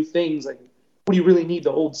much new things. Like, what do you really need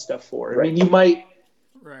the old stuff for? Right. I mean,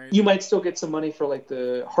 you might still get some money for like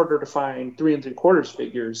the harder to find 3 3/4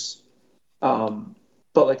 figures, but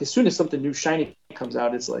like as soon as something new shiny comes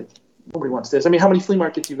out, it's like nobody wants this. I mean, how many flea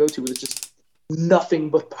markets you go to with just nothing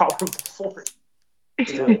but Power of the Force?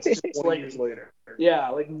 You know, it's just 20 years later. Yeah,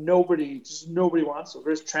 like nobody wants it.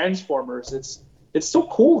 Whereas Transformers, it's still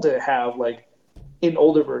cool to have like an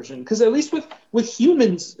older version, because at least with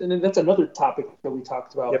humans, and then that's another topic that we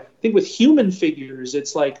talked about. Yep. I think with human figures,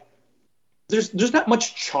 it's like there's not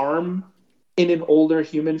much charm in an older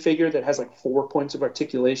human figure that has like 4 points of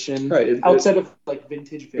articulation, right? Outside of like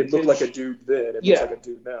vintage. It looked like a dude then. It looks like a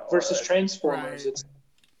dude now. Versus right. Transformers, it's,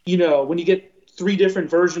 you know, when you get 3 different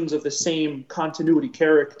versions of the same continuity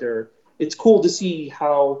character, it's cool to see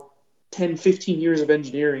how 10, 15 years of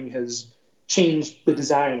engineering has changed the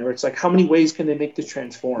design. Or it's like, how many ways can they make this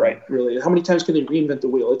transform? Right. Really, how many times can they reinvent the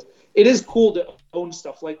wheel? It is cool to own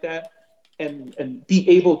stuff like that and be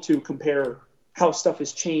able to compare how stuff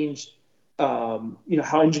has changed. You know,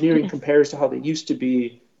 how engineering compares to how they used to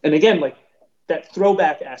be. And again, like that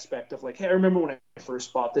throwback aspect of like, hey, I remember when I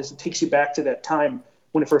first bought this. It takes you back to that time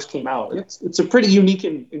when it first came out. Yep. It's a pretty unique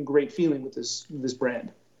and great feeling with this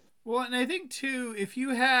brand. Well, and I think too, if you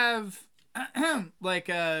have like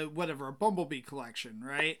a Bumblebee collection,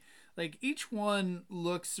 right? Like each one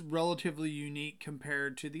looks relatively unique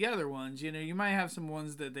compared to the other ones. You know, you might have some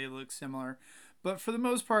ones that they look similar, but for the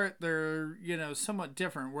most part, they're, you know, somewhat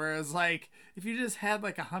different. Whereas, like, if you just had,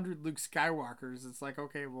 like, 100 Luke Skywalkers, it's like,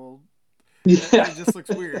 okay, well, it just looks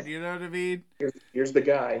weird. You know what I mean? Here's the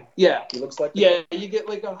guy. Yeah. He looks like you get,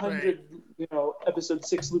 like, 100, you know, Episode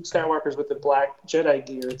 6 Luke Skywalkers with the black Jedi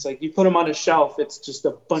gear. It's like, you put them on a shelf, it's just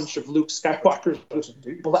a bunch of Luke Skywalkers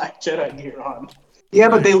with black Jedi gear on. Yeah,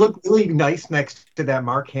 but they look really nice next to that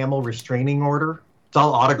Mark Hamill restraining order. It's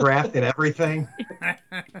all autographed and everything.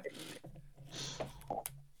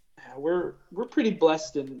 We're pretty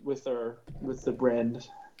blessed with the brand.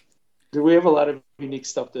 We have a lot of unique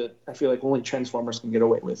stuff that I feel like only Transformers can get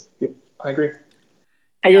away with. Yep, I agree.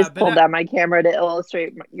 I just pulled out my camera to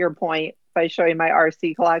illustrate your point by showing my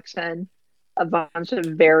RC collection. A bunch of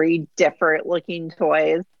very different looking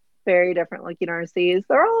toys. Very different looking RCs.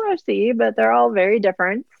 They're all RC, but they're all very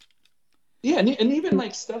different. Yeah, and even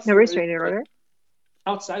like stuff. No restraining order.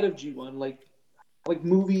 Outside of G1, like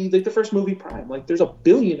movie, like the first movie Prime, like there's a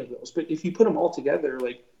billion of those. But if you put them all together,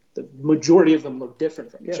 like the majority of them look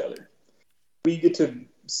different from each other. We get to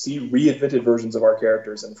see reinvented versions of our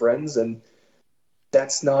characters and friends, and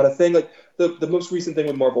that's not a thing. Like the most recent thing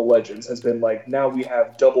with Marvel Legends has been like, now we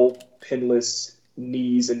have double pinless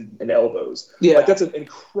knees and elbows. Yeah. Like that's an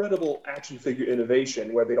incredible action figure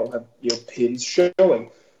innovation where they don't have pins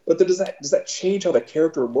showing. But then does that change how the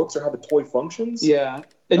character looks or how the toy functions? Yeah.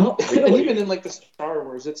 And, Not really. And even in like the Star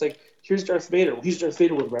Wars, it's like, here's Darth Vader. Well, he's Darth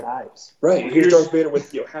Vader with red eyes. Right. Here's Darth Vader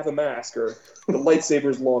with half a mask, or the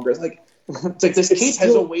lightsaber's longer. It's like this cape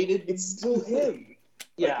has a weighted. It's still him.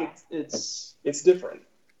 Yeah. Like it's different.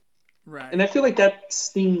 Right. And I feel like that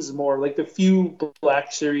stings more. Like the few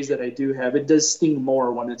Black series that I do have, it does sting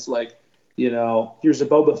more when it's like, here's a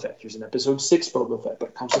Boba Fett. Here's an episode 6 Boba Fett, but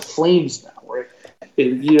it comes with flames now. Where,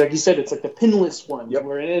 like you said, it's like the pinless ones. Yep.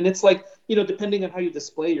 And it's like, depending on how you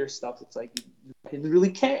display your stuff, it's like it really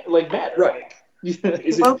can't matter. Right.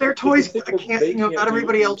 Well, their toys not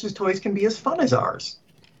everybody else's toys can be as fun as ours.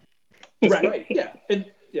 Right. Yeah. And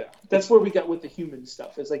yeah, that's where we got with the human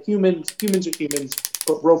stuff. It's like humans are humans,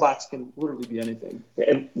 but robots can literally be anything.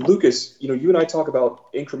 And Lucas, you and I talk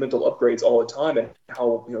about incremental upgrades all the time and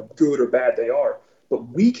how good or bad they are, but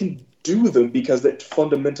we can do them because that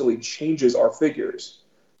fundamentally changes our figures.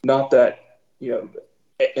 Not that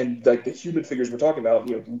and like the human figures we're talking about,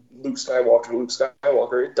 Luke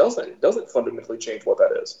Skywalker, it doesn't fundamentally change what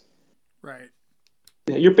that is. Right.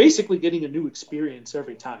 Yeah, you're basically getting a new experience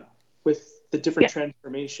every time with the different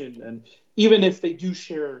transformation, and even if they do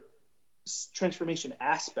share transformation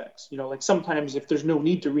aspects, like sometimes if there's no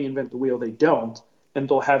need to reinvent the wheel, they don't, and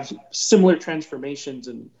they'll have similar transformations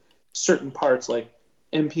in certain parts, like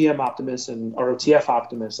MPM Optimus and ROTF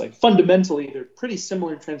Optimus. Like fundamentally, they're pretty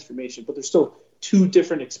similar in transformation, but they're still two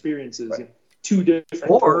different experiences. Right. Two different.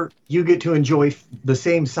 Or you get to enjoy the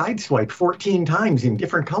same sideswipe 14 times in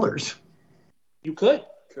different colors. You could.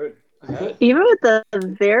 Even with the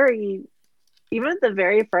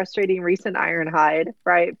very frustrating recent Ironhide,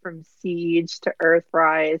 right, from Siege to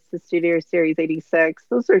Earthrise to Studio Series 86,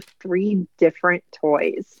 those are 3 different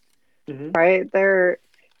toys, right? They're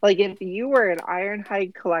like, if you were an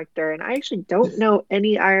Ironhide collector, and I actually don't know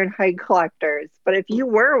any Ironhide collectors, but if you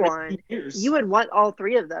were one, you would want all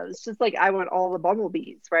 3 of those, just like I want all the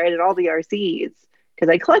Bumblebees, right, and all the RCs, because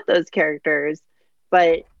I collect those characters,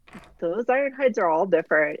 but those Ironhides are all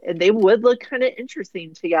different, and they would look kind of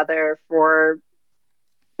interesting together for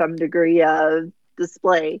some degree of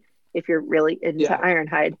display if you're really into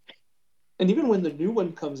Ironhide. And even when the new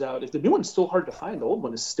one comes out, if the new one's still hard to find, the old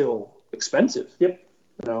one is still expensive. Yep.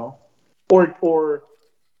 Or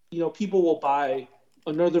people will buy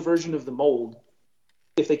another version of the mold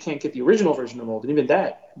if they can't get the original version of the mold, and even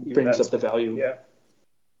that brings up the value. Yeah.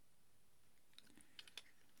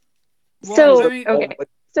 So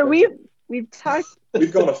So we've talked.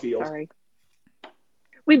 We've gone afield. Sorry.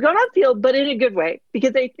 We've gone afield, but in a good way,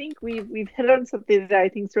 because I think we've hit on something that I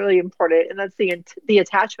think is really important, and that's the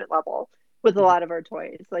attachment level with a lot of our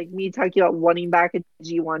toys. Like me talking about wanting back a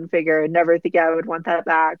G1 figure and never think I would want that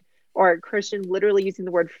back, or Christian literally using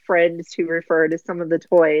the word friend to refer to some of the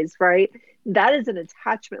toys, right? That is an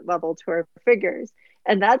attachment level to our figures.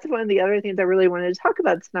 And that's one of the other things I really wanted to talk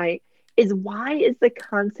about tonight is why is the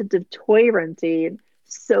concept of toy renting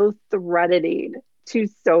so threatening to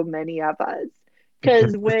so many of us?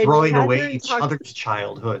 Because when throwing away each other's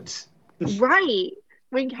childhoods. Right.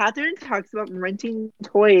 When Catherine talks about renting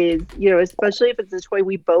toys, especially if it's a toy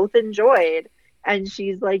we both enjoyed, and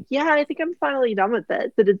she's like, yeah, I think I'm finally done with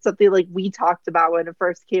it. That it's something like we talked about when it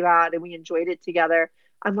first came out and we enjoyed it together.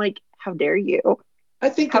 I'm like, how dare you? I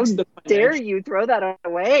think how dare you throw that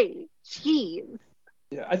away? Jeez.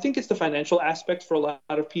 Yeah, I think it's the financial aspect for a lot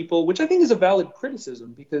of people, which I think is a valid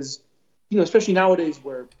criticism because, especially nowadays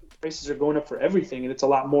where prices are going up for everything and it's a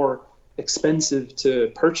lot more expensive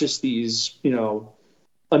to purchase these,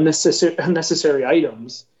 unnecessary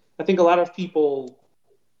items. I think a lot of people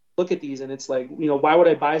look at these and it's like, why would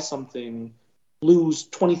I buy something, lose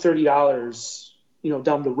 $20, $30,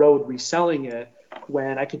 down the road reselling it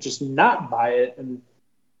when I could just not buy it and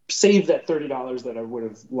save that $30 that I would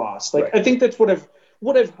have lost. Like, right. I think that's what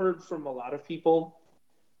I've heard from a lot of people,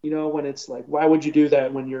 when it's like, why would you do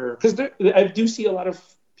that when you're, because I do see a lot of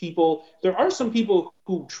people, there are some people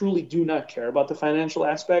who truly do not care about the financial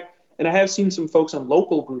aspect. And I have seen some folks on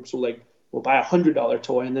local groups who will buy $100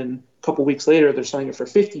 toy and then a couple weeks later they're selling it for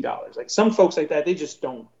 $50. Like some folks like that, they just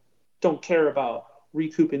don't care about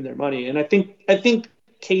recouping their money. And I think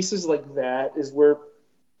cases like that is where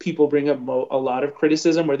people bring up a lot of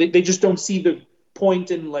criticism, where they just don't see the point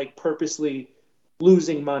in purposely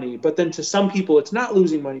losing money. But then to some people, it's not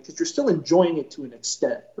losing money because you're still enjoying it to an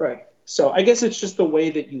extent. Right. So I guess it's just the way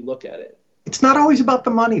that you look at it. It's not always about the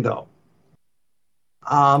money, though.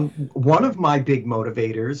 One of my big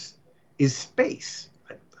motivators is space.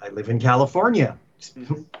 I live in California.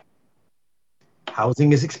 Mm-hmm.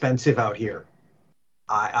 Housing is expensive out here.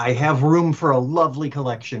 I have room for a lovely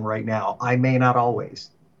collection right now. I may not always.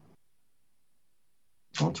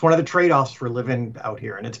 Well, it's one of the trade-offs for living out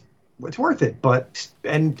here, and it's worth it. But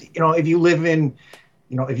and if you live in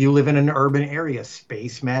an urban area,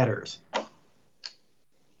 space matters.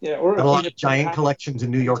 Yeah, or Got a lot of giant collections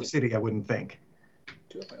in New York City, I wouldn't think.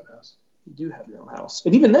 Do have my own house. You do have your own house,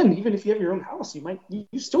 and even then, even if you have your own house,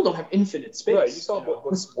 you still don't have infinite space. Right, you saw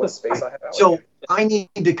what space I have. So I need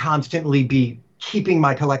to constantly be keeping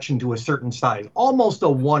my collection to a certain size, almost a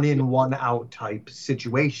one in, one out type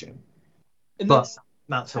situation. And but that's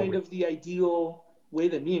not so kind of the ideal way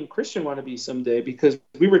that me and Christian want to be someday, because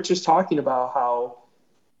we were just talking about how,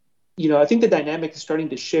 I think the dynamic is starting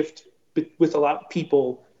to shift with a lot of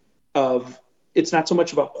people of it's not so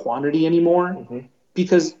much about quantity anymore,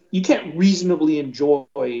 because you can't reasonably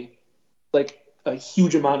enjoy like a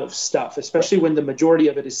huge amount of stuff, especially when the majority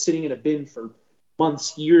of it is sitting in a bin for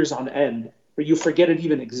months, years on end, where you forget it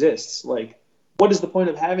even exists. Like, what is the point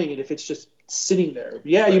of having it if it's just sitting there?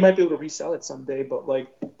 Yeah, you might be able to resell it someday, but like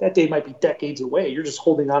that day might be decades away. You're just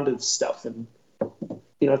holding on to the stuff, and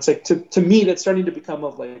it's like to me that's starting to become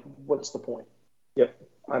of like, what's the point? Yep,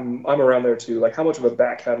 I'm around there too. Like, how much of a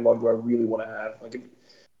back catalog do I really want to have? Like,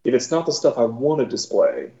 if it's not the stuff I want to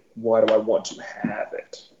display, why do I want to have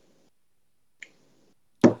it?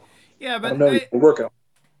 Yeah, but I don't know. We're working on.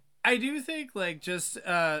 I do think like just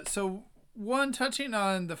so one, touching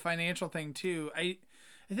on the financial thing too. I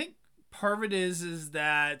think part of it is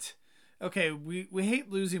that okay, we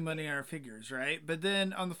hate losing money on our figures, right? But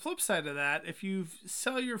then on the flip side of that, if you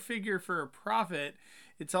sell your figure for a profit,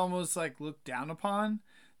 it's almost like looked down upon.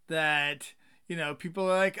 That people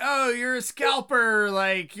are like, oh, you're a scalper,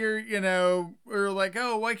 like you're or like,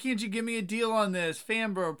 oh, why can't you give me a deal on this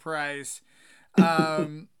fanbro price?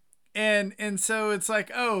 And so it's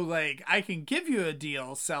like, oh, like I can give you a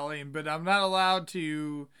deal selling, but I'm not allowed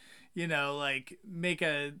to, like make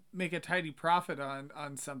a tidy profit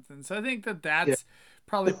on something. So I think that's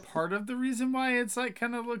probably part of the reason why it's like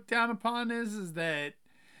kind of looked down upon is that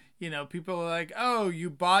people are like, oh, you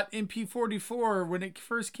bought MP44 when it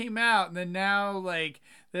first came out, and then now like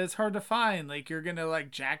that's hard to find. Like you're gonna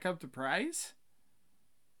like jack up the price.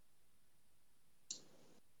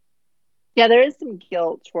 Yeah, there is some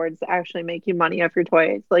guilt towards actually making money off your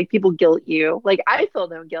toys. Like people guilt you. Like I feel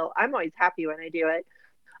no guilt. I'm always happy when I do it.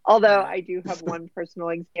 Although I do have one personal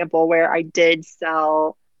example where I did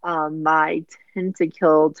sell my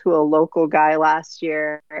tentacle to a local guy last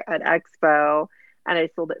year at Expo, and I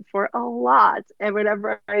sold it for a lot. And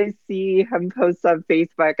whenever I see him post on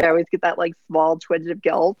Facebook, I always get that like small twinge of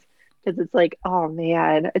guilt because it's like, oh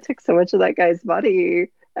man, I took so much of that guy's money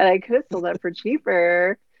and I could have sold that for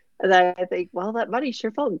cheaper. And then I think, well, that money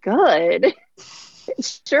sure felt good.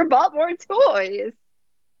 It sure bought more toys.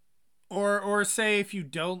 Or say if you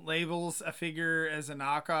don't label a figure as a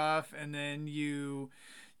knockoff and then you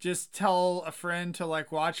just tell a friend to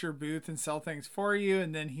like watch your booth and sell things for you,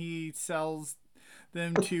 and then he sells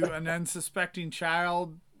them to an unsuspecting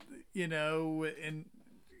child, and they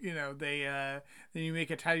then you make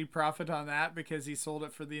a tidy profit on that because he sold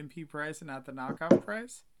it for the MP price and not the knockoff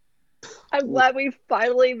price. I'm glad we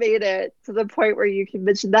finally made it to the point where you can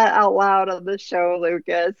mention that out loud on the show,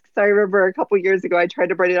 Lucas. Because I remember a couple years ago, I tried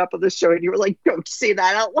to bring it up on the show, and you were like, "Don't say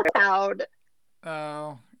that out loud."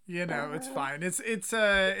 Oh, it's fine.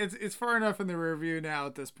 It's far enough in the review now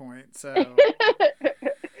at this point. So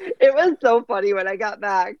it was so funny when I got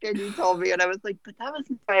back and you told me, and I was like, "But that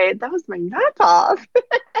was my knockoff."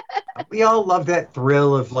 We all love that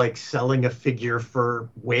thrill of like selling a figure for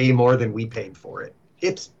way more than we paid for it.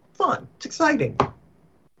 It's fun. It's exciting.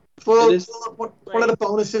 Well, one of the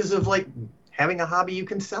bonuses of like having a hobby you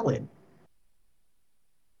can sell in.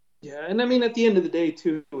 Yeah, and I mean at the end of the day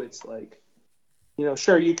too, it's like,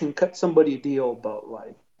 sure you can cut somebody a deal, but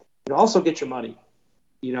like, also get your money.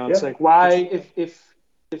 It's like why if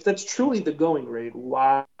that's truly the going rate,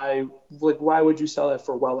 why would you sell it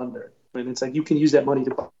for well under? I mean, it's like you can use that money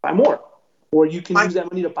to buy more, or you can use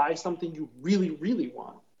that money to buy something you really, really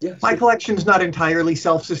want. Yeah, my collection's not entirely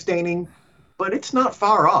self-sustaining, but it's not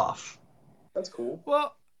far off. That's cool.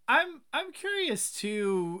 Well, I'm curious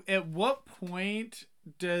too. At what point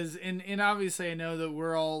does and obviously I know that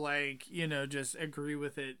we're all like just agree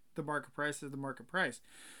with it. The market price is the market price,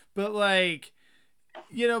 but like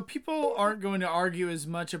people aren't going to argue as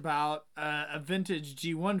much about a vintage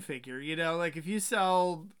G1 figure. Like if you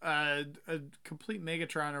sell a complete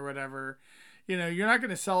Megatron or whatever. You're not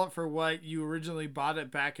going to sell it for what you originally bought it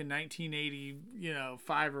back in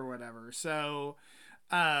 1985 or whatever. So,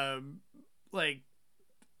 like,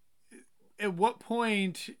 at what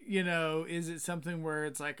point, is it something where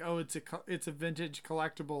it's like, oh, it's a vintage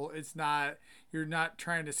collectible. It's not, you're not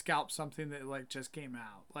trying to scalp something that like just came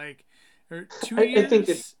out. Like, or 2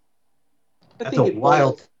 years. That's a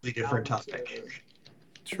wildly different topic.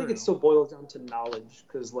 I think it still boils down to knowledge,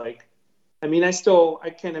 because like, I mean, I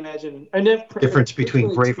can't imagine. Difference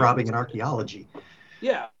between grave robbing and archaeology.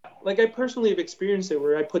 Yeah, like I personally have experienced it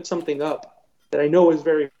where I put something up that I know is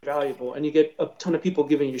very valuable, and you get a ton of people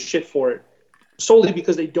giving you shit for it solely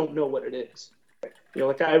because they don't know what it is.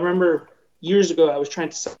 Like I remember years ago, I was trying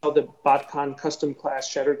to sell the BotCon custom class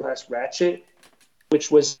Shattered Glass Ratchet, which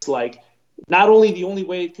was like not only the only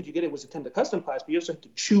way could you get it was attend the custom class, but you also had to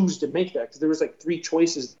choose to make that because there was like 3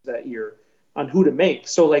 choices that year on who to make.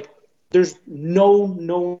 So like, there's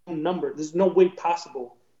no number. There's no way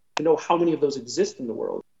possible to know how many of those exist in the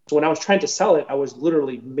world. So when I was trying to sell it, I was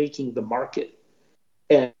literally making the market.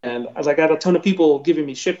 And I got a ton of people giving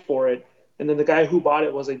me shit for it. And then the guy who bought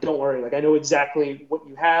it was like, don't worry, like I know exactly what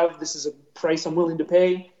you have. This is a price I'm willing to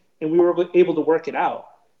pay. And we were able to work it out.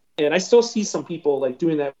 And I still see some people like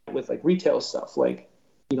doing that with like retail stuff, like,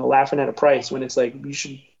 laughing at a price when it's like, you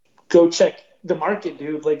should go check the market,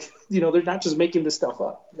 dude. Like, they're not just making this stuff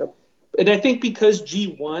up. Yep. And I think because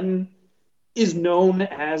G1 is known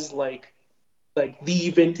as like the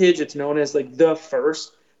vintage, it's known as like the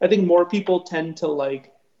first. I think more people tend to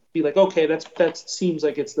like be like, okay, that seems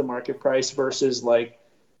like it's the market price versus like,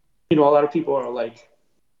 a lot of people are like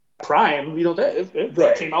prime.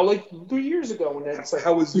 That came out like 3 years ago. And it's like,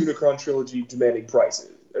 how was Unicron Trilogy demanding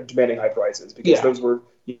high prices? Because those were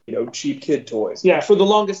cheap kid toys. Yeah, for the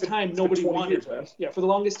longest time nobody wanted those. Yeah, for the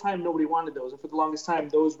longest time nobody wanted those, and for the longest time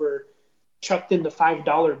those were chucked in the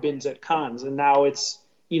 $5 bins at cons, and now it's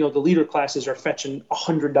the leader classes are fetching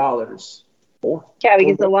 $100 more. Yeah,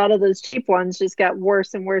 because a lot of those cheap ones just got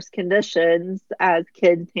worse and worse conditions as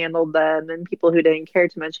kids handled them and people who didn't care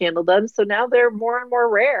too much handled them. So now they're more and more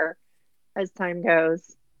rare as time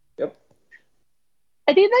goes. Yep.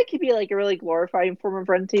 I think that could be like a really glorifying form of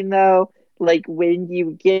renting, though. Like when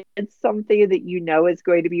you get something that is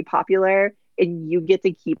going to be popular and you get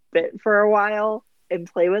to keep it for a while and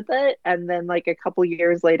play with it, and then like a couple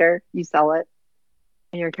years later you sell it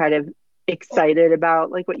and you're kind of excited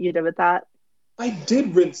about like what you did with that. I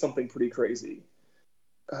did rent something pretty crazy.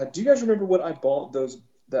 Do you guys remember when I bought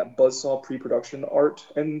that Buzzsaw pre-production art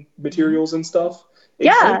and materials and stuff?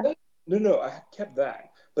 Yeah. No, I kept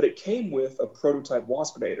that, but it came with a prototype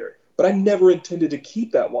Waspinator. But I never intended to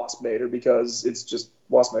keep that Waspinator because it's just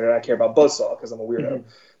Waspinator and I care about Buzzsaw because I'm a weirdo. Mm-hmm.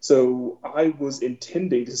 So I was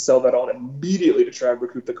intending to sell that on immediately to try and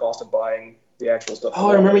recoup the cost of buying the actual stuff. Oh,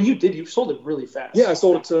 I remember you did. You sold it really fast. Yeah, I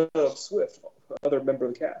sold it to Swift, another member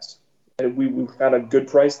of the cast. And we found a good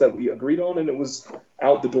price that we agreed on, and it was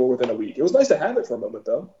out the door within a week. It was nice to have it for a moment,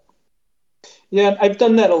 though. Yeah, I've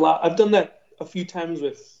done that a lot. I've done that a few times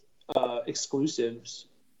with exclusives.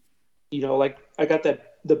 Like I got the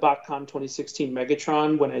BotCon 2016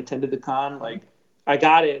 Megatron when I attended the con. Like I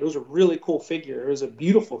got it. It was a really cool figure. It was a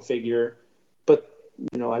beautiful figure, but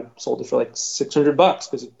I sold it for like $600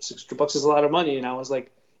 because $600 is a lot of money. And I was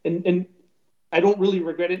like, and I don't really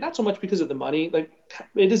regret it. Not so much because of the money. Like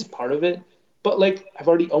it is part of it, but like I've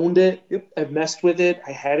already owned it. Yep. I've messed with it.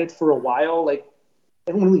 I had it for a while. Like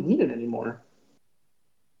I don't really need it anymore.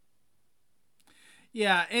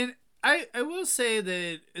 Yeah, and I will say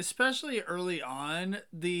that especially early on,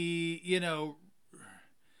 the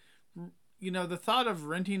the thought of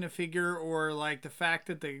renting a figure or like the fact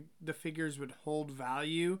that the figures would hold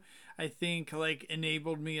value, I think like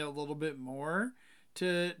enabled me a little bit more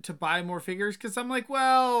to buy more figures, because I'm like,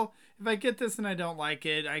 well, if I get this and I don't like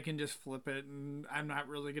it, I can just flip it and I'm not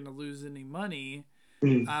really going to lose any money.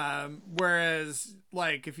 Whereas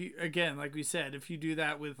like if you, again, like we said, if you do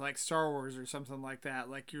that with like Star Wars or something like that,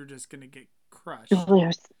 like you're just going to get crushed.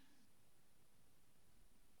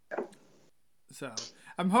 So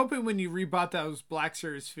I'm hoping when you rebought those Black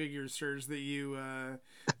Series figures, Serge, that you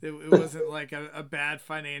it wasn't like a bad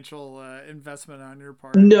financial investment on your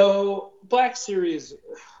part. No, Black Series.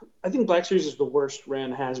 I think Black Series is the worst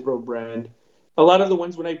ran Hasbro brand. A lot of the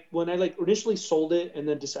ones when I like initially sold it and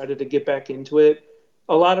then decided to get back into it,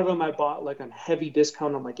 a lot of them I bought like on heavy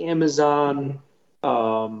discount on like Amazon,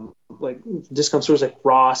 like discount stores like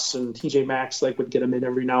Ross and TJ Maxx like would get them in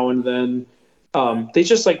every now and then. They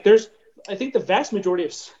just like I think the vast majority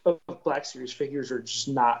of Black Series figures are just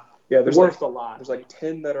not worth a lot. There's like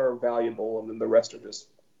 10 that are valuable, and then the rest are just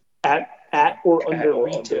at or under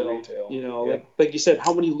retail. Like you said,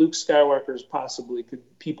 how many Luke Skywalkers possibly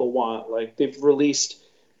could people want? Like they've released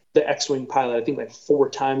the X-Wing pilot, I think like 4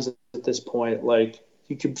 times at this point. Like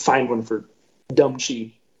you could find one for dumb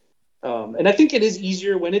cheap. And I think it is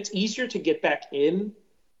easier when it's easier to get back in.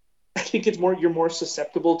 I think you're more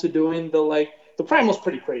susceptible to doing the Primal's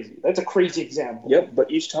pretty crazy. That's a crazy example. Yep, but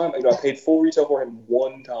each time I paid full retail for him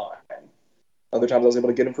one time. Other times I was able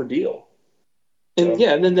to get him for deal. And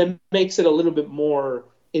and then that makes it a little bit more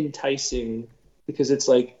enticing because it's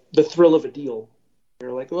like the thrill of a deal.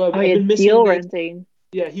 You're like, I've been missing deal this. renting.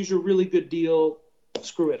 Yeah, here's your really good deal.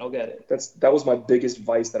 Screw it, I'll get it. That was my biggest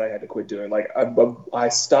vice that I had to quit doing. Like I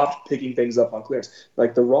stopped picking things up on clearance.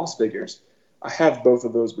 Like the Ross figures, I have both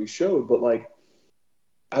of those we showed, but like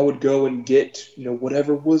I would go and get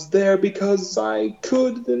whatever was there because I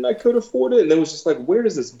could afford it, and it was just like, where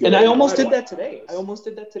does this go? And I almost did that today.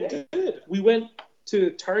 We went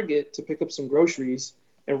to Target to pick up some groceries,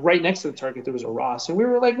 and right next to the Target there was a Ross, and we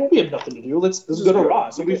were like, well, we have nothing to do. Let's go to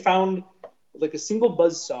Ross. And we found like a single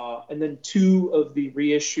buzzsaw and then 2 of the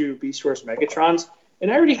reissue Beast Wars Megatrons, and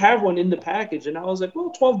I already have one in the package, and I was like,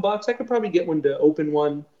 well, $12, I could probably get one to open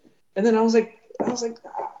one, and then I was like.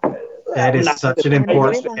 That is such an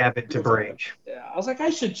important habit to break. Yeah, I was like, I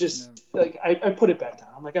should just I put it back down.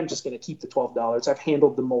 I'm like, I'm just gonna keep the $12. I've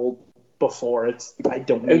handled the mold before. I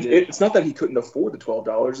don't need it. It's not that he couldn't afford the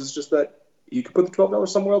 $12. It's just that you could put the $12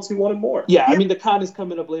 somewhere else. He wanted more. Yeah, I mean, the con is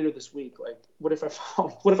coming up later this week. Like, what if I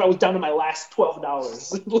was down to my last $12?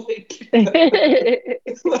 Like, I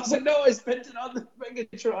was like, no, I spent it on the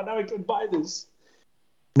Megatron. Now I can buy this.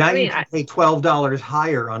 Now you can pay $12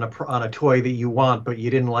 higher on a toy that you want, but you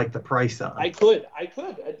didn't like the price on. I could.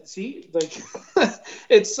 See, like,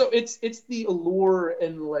 it's the allure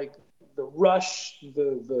and like the rush,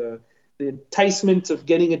 the enticement of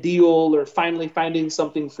getting a deal or finally finding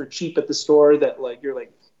something for cheap at the store that like you're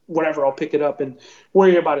like, whatever, I'll pick it up and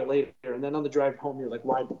worry about it later. And then on the drive home, you're like,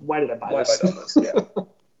 why did I buy this?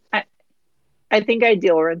 Yeah. I think I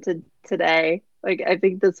deal rented today. Like, I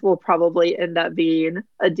think this will probably end up being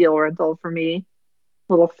a deal rental for me.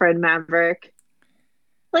 Little friend Maverick.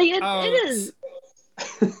 Like, it is.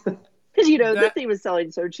 Because, this thing was selling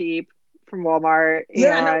so cheap from Walmart.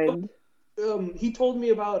 Yeah, and he told me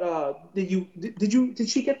about, did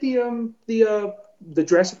she get the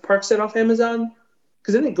Jurassic Park set off Amazon?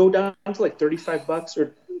 Because didn't it go down to like $35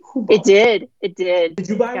 or who bought it? It did. Did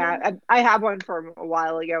you buy one? I have one from a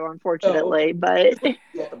while ago, unfortunately, but you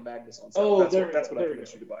got the Magnus on sale. That's what I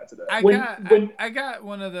finished you to buy today. I got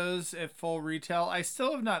one of those at full retail. I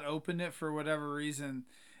still have not opened it for whatever reason,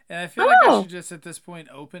 and I feel like I should just at this point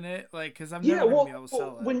open it, like, because I'm never gonna be able to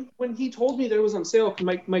sell it. When he told me that it was on sale,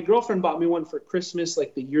 my girlfriend bought me one for Christmas,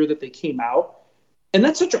 like the year that they came out, and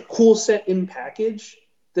that's such a cool set in package.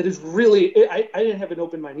 That is really, I didn't have it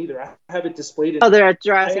open mine either. I have it displayed. They're at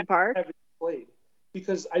Jurassic Park? I have it displayed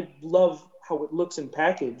because I love how it looks in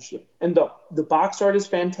package. And the box art is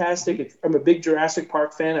fantastic. I'm a big Jurassic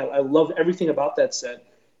Park fan. I love everything about that set.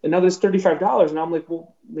 And now there's $35. And I'm like,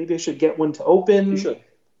 well, maybe I should get one to open. You should.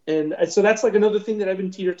 And so that's like another thing that I've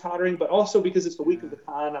been teeter-tottering. But also because it's the week of the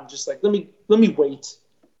con, I'm just like, let me wait.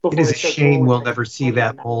 It is a shame we'll never see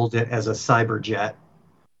that mold as a Cyberjet.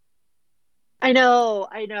 I know.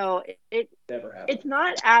 It never happened. It's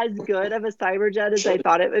not as good of a Cyberjet as I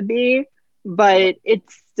thought it would be, but it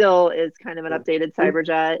still is kind of an updated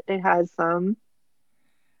Cyberjet. It has some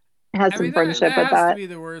friendship with that. That has to be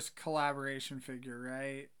the worst collaboration figure,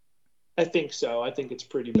 right? I think so. I think it's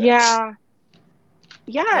pretty bad. Yeah.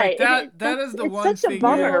 Like that is the one such figure. A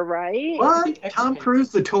bummer, right? What? Tom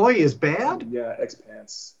Cruise, the toy is bad? Yeah,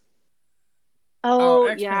 X-Pants. Oh,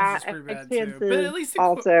 X-Pants is pretty bad too. But at least the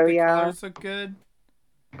colors look good.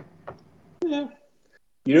 Yeah.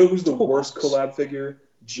 You know who's the worst collab figure?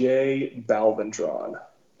 J Balvintron.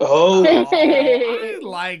 Oh, I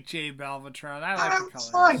like J Balvintron. I like the colors.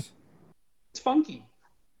 Fine. It's funky.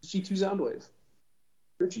 G2 Soundwave.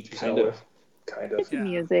 You're G2 Soundwave. Kind of. It's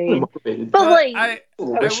amusing. But like, I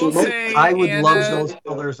will say, I would love those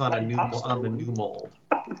colors on the new mold.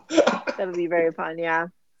 That would be very fun, yeah.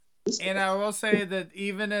 And I will say that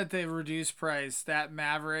even at the reduced price, that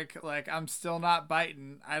Maverick, like, I'm still not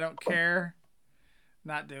biting. I don't care.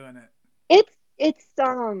 Not doing it. It's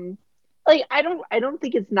like I don't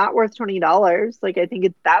think it's not worth $20. Like, I think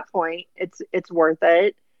at that point it's worth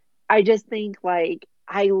it. I just think, like,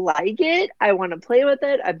 I like it. I want to play with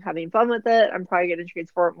it. I'm having fun with it. I'm probably going to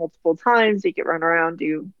transport it multiple times. You can run around,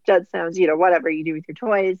 do jet sounds, whatever you do with your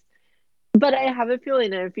toys. But I have a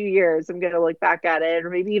feeling in a few years I'm going to look back at it, or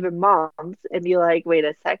maybe even months, and be like, wait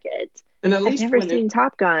a second. And I've never seen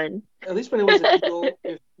Top Gun. At least when it was illegal,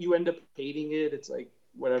 if you end up hating it, it's like,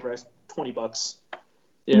 whatever, $20.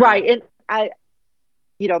 Yeah. Right. And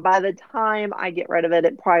by the time I get rid of it,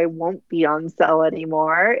 it probably won't be on sale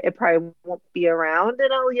anymore. It probably won't be around,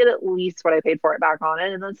 and I'll get at least what I paid for it back on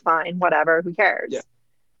it, and that's fine. Whatever. Who cares?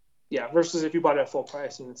 Yeah. Versus if you bought it at full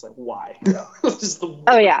price, and it's like, why?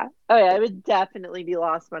 Oh yeah. It would definitely be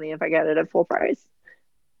lost money if I got it at full price.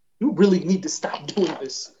 You really need to stop doing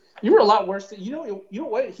this. You were a lot worse. You know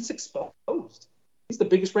what? He's exposed. He's the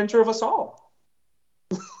biggest renter of us all.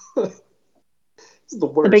 He's the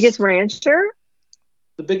worst. The biggest rancher?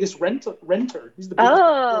 The biggest renter. He's the biggest.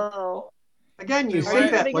 Oh. Again, you Wait, say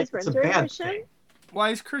what? that like it's a bad Christian? thing.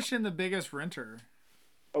 Why is Christian the biggest renter?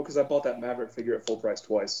 Oh, because I bought that Maverick figure at full price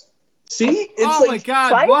twice. See? It's Oh my God!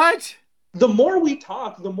 Twice? What? The more we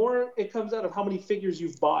talk, the more it comes out of how many figures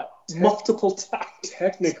you've bought multiple times.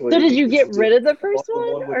 Technically. So did you get rid of the I first bought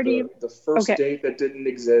the one? with Or do you the first Okay. date that didn't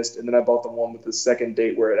exist, and then I bought the one with the second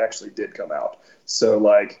date where it actually did come out. So,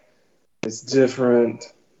 like, it's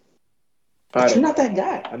different. But you're not that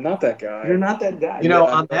guy. I'm not that guy. You're not that guy. You know,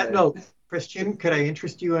 Yeah, on that note, Christian, could I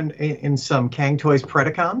interest you in some Kang Toys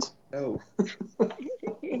Predacons? No.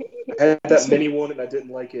 I had that mini one, and I didn't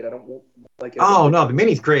like it. I don't like it. Oh no, the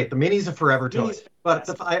mini's great. The mini's a forever toy. Mini's But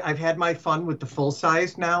I've had my fun with the full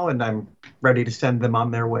size now, and I'm ready to send them on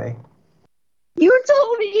their way. You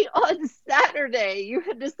told me on Saturday you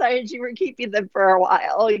had decided you were keeping them for a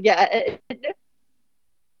while yet.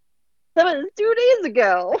 That was 2 days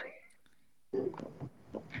ago.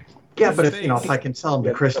 Yeah, but if I can sell them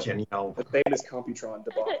to Christian, The famous Computron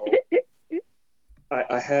debacle.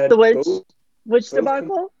 I had The which both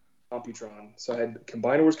debacle? Computron. So I had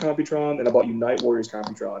Combiner Wars Computron, and I bought Unite Warriors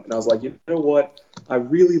Computron. And I was like, you know what? I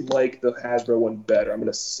really like the Hasbro one better. I'm going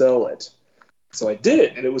to sell it. So I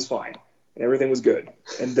did, and it was fine. And everything was good.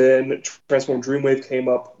 And then Transform Dreamwave came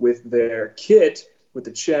up with their kit with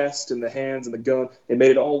the chest and the hands and the gun. It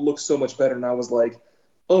made it all look so much better. And I was like,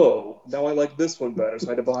 oh, now I like this one better. So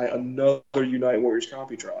I had to buy another Unite Warriors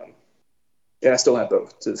Computron. And I still have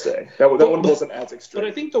both to this day. That one wasn't as extreme. But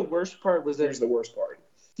I think the worst part was that Here's the worst part.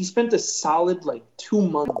 he spent a solid 2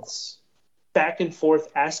 months back and forth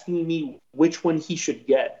asking me which one he should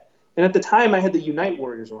get. And at the time, I had the Unite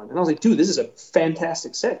Warriors one. And I was like, dude, this is a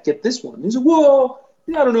fantastic set. Get this one. And he's like, whoa,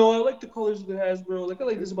 I don't know. I like the colors of the Hasbro. I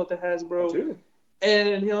like this about the Hasbro. Too.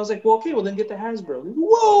 And I was like, well, okay, well, then get the Hasbro. And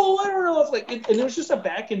whoa, I don't know. And it was just a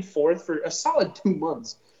back and forth for a solid 2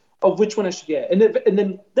 months of which one I should get.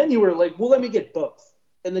 And then you were like, well, let me get both.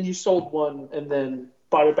 And then you sold one and then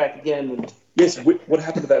bought it back again. And Yes, what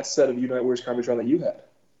happened to that set of Unite Warriors Computron that you had?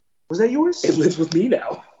 was that yours? It lives with me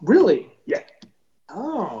now. Really? Yeah.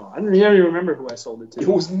 Oh, I don't even remember who I sold it to. It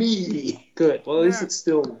was me. Good. Well, at least it's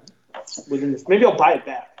still within this. Maybe I'll buy it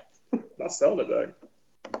back. Not selling it back.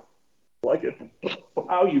 I like it.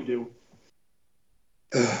 How you do?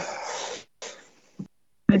 I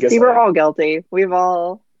guess See, we're all guilty. We've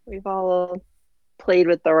all played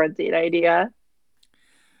with the renting idea.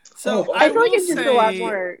 So Oh, I I feel like will it's just a lot say,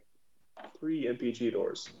 more. 3 MPG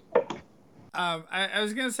doors. I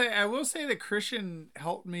was gonna say I will say that Christian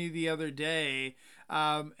helped me the other day,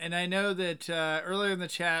 and I know that earlier in the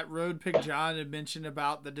chat, Road Pig John had mentioned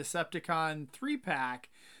about the Decepticon 3-pack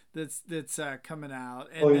that's coming out,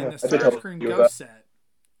 and Oh, then yeah. the I did help Starscream you with Ghost set,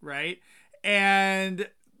 right? And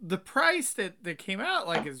the price that came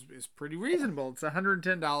out is pretty reasonable. It's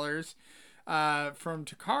 $110 from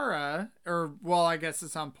Takara, or well, I guess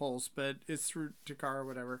it's on Pulse, but it's through Takara,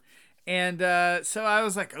 whatever. And so I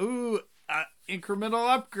was like, ooh. Incremental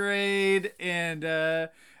upgrade, and I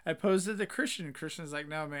posed it to Christian. Christian's like,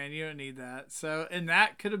 no man, you don't need that. So, and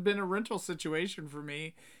that could have been a rental situation for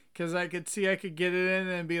me, because I could see I could get it in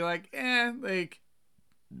and be like, I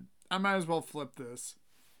might as well flip this.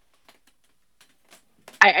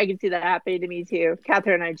 I can see that happening to me too.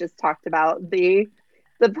 Catherine and I just talked about the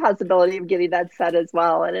possibility of getting that set as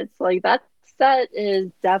well, and it's like that set is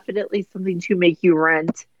definitely something to make you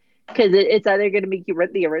rent. Because it's either going to make you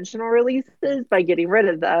rent the original releases by getting rid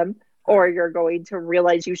of them, or you're going to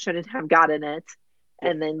realize you shouldn't have gotten it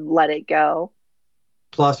and then let it go.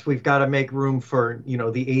 Plus, we've got to make room for,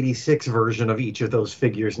 the 86 version of each of those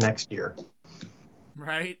figures next year.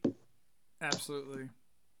 Right? Absolutely.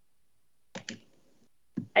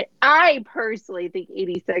 I personally think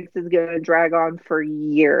 86 is going to drag on for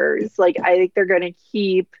years. I think they're going to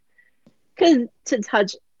keep... Because to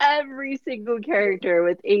touch every single character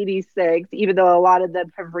with 86, even though a lot of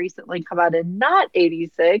them have recently come out in not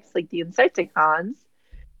 86, like the Insecticons,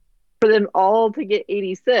 for them all to get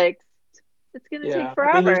 86, it's going to take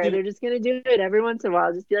forever. They're just going to do it every once in a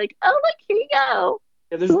while. Just be like, oh, look, here you go.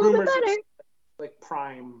 Yeah, there's a little rumors bit better. of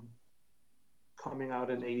Prime coming out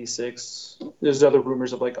in 86. There's other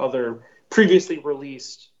rumors of other previously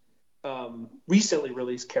released recently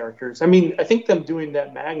released characters. I mean, I think them doing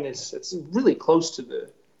that Magnus, it's really close to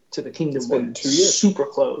the Kingdom one. 2 years. Super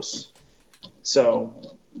close.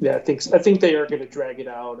 So yeah, I think they are going to drag it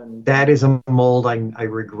out. And That is a mold I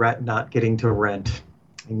regret not getting to rent.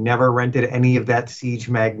 I never rented any of that Siege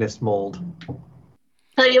Magnus mold.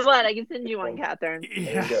 Tell you what, I can send you one, Catherine.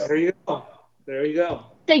 Yeah. there you go. There you go.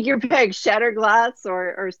 Take your pick, Shattered Glass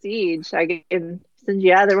or Siege. I can send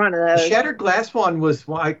you either one of The those. Shattered Glass one was,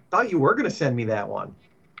 well, I thought you were going to send me that one.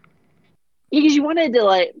 Because you wanted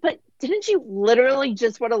to but didn't you literally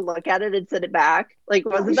just want to look at it and send it back? Like,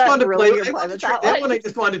 wasn't that really your plan with that one? I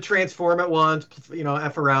just wanted to transform it once,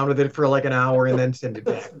 F around with it for like an hour and then send it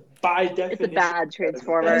back. By definition, it's a bad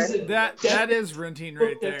transformer. That is renting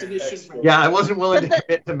right there. Yeah, I wasn't willing to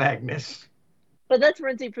commit to Magnus. But that's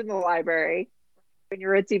renting from the library. When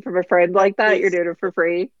you're renting from a friend like that, you're doing it for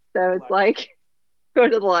free. So it's like, go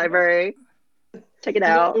to the library, check it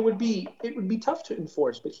out. It would be tough to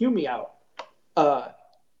enforce, but hear me out.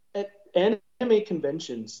 At anime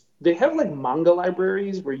conventions, they have like manga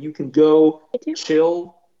libraries where you can go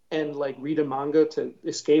chill and like read a manga to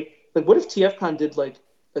escape. Like, what if TFCon did like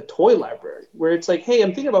a toy library where it's like, hey, I'm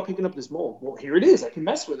thinking about picking up this mold. Well, here it is. I can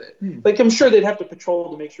mess with it. Like, I'm sure they'd have to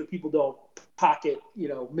patrol to make sure people don't pocket,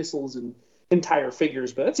 missiles and entire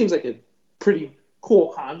figures. But that seems like a pretty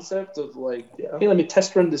cool concept of like, hey, let me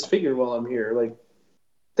test run this figure while I'm here. Like,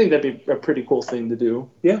 I think that'd be a pretty cool thing to do.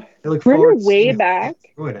 Yeah. Remember way back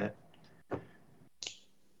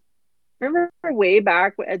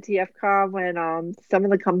at TFCon when some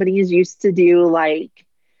of the companies used to do like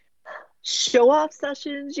show-off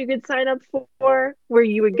sessions you could sign up for, where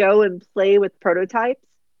you would go and play with prototypes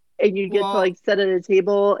and you'd get to like sit at a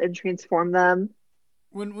table and transform them.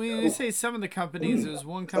 When we say some of the companies, there was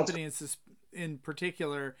one company in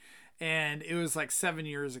particular, and it was like 7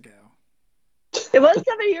 years ago. It was 7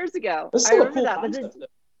 years ago. I remember that.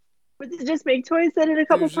 Was it just Make Toys that did it a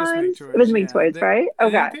couple times? It was Make Toys, right?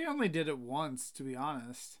 Okay. I think they only did it once, to be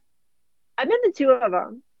honest. I've been to 2 of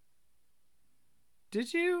them.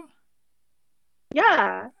 Did you?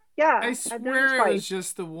 Yeah. I swear it was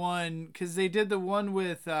just the one, because they did the one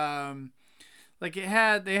with like they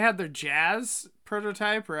had their Jazz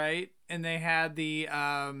prototype, right? And they had the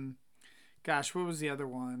gosh, what was the other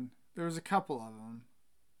one? There was a couple of them.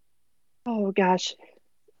 Oh gosh,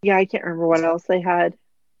 yeah, I can't remember what else they had.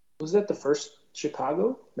 Was that the first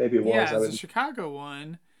Chicago? Maybe it was. Yeah, it was the Chicago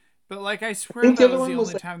one. But like, I swear that was the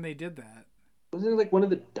only time they did that. Wasn't it like one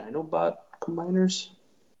of the Dinobot combiners?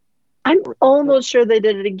 I'm almost sure they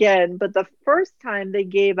did it again, but the first time they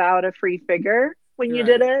gave out a free figure when you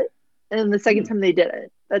did it, and the second time they did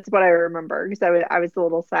it. That's what I remember, because I was a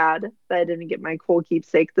little sad that I didn't get my cool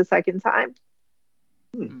keepsake the second time.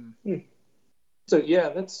 So yeah,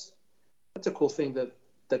 that's a cool thing that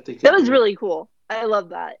they. That was really cool. I love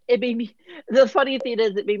that. It made me. The funny thing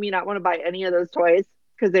is, it made me not want to buy any of those toys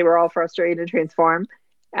because they were all frustrating to transform.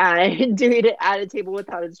 And doing it at a table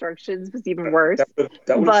without instructions was even worse.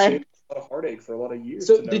 That would have saved a lot of heartache for a lot of years.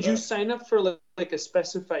 So did you sign up for like a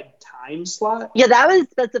specified time slot? Yeah, that was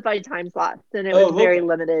specified time slots, and it was very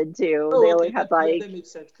limited too. They only had like. That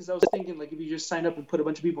makes sense, because I was thinking like if you just sign up and put a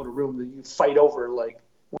bunch of people in a room, then you fight over like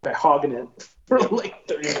by hogging it for like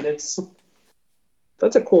 30 minutes.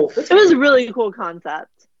 That's a cool. It was a really cool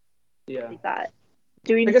concept. Yeah. Like that.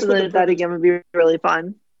 Doing something that again would be really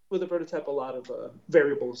fun. With a prototype, a lot of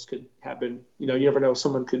variables could happen. You never know.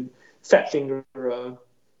 Someone could fat finger a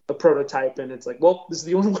prototype, and it's like, well, this is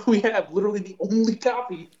the only one we have. Literally the only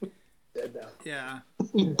copy. Yeah.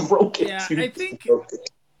 He broke it. Yeah, I think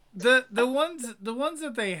the ones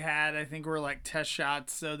that they had, I think, were like test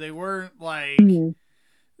shots, so they weren't like,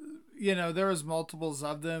 there was multiples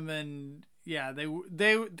of them, and yeah,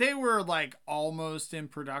 they were like almost in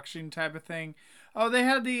production type of thing. Oh, they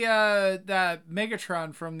had the that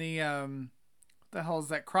Megatron from the hell is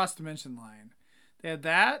that Cross Dimension line? They had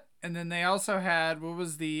that, and then they also had, what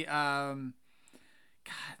was the God,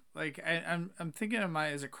 like I'm thinking of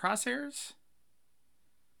is it Crosshairs?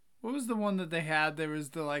 What was the one that they had? There was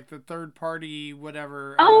the third party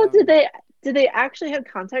whatever. Oh, did they actually have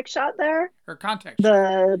Contact Shot there? Or Contact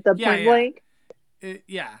Shot. The point blank?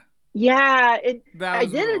 Yeah. Yeah, I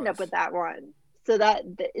did end up with that one. So that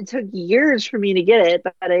it took years for me to get it,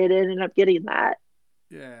 but I did end up getting that.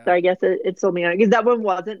 Yeah. So I guess it sold me on, because that one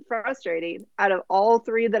wasn't frustrating. Out of all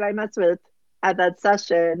 3 that I messed with at that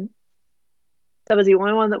session, that was the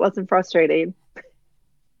only one that wasn't frustrating.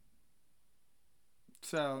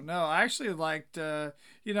 So no, I actually liked.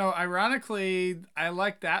 Ironically, I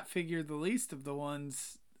liked that figure the least of the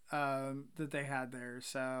ones that they had there.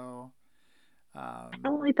 So I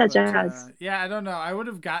don't like that jazz. Yeah, I don't know. I would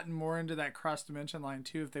have gotten more into that cross dimension line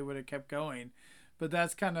too if they would have kept going. But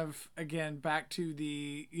that's kind of, again, back to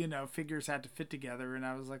the, figures had to fit together. And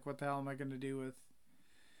I was like, what the hell am I going to do with,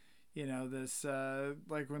 this,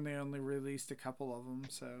 like when they only released a couple of them.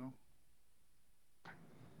 So.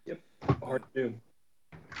 Yep. Hard to do.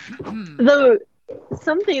 Though,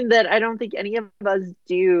 something that I don't think any of us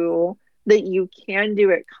do that you can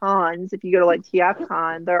do at cons, if you go to like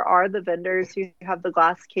TFCon, there are the vendors who have the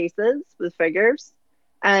glass cases with figures.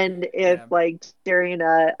 And if like during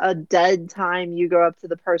a dead time you go up to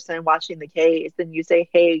the person watching the case and you say,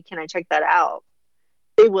 hey, can I check that out?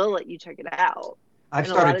 They will let you check it out. I've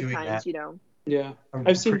started doing that. Yeah.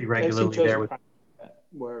 I've seen pretty regularly there with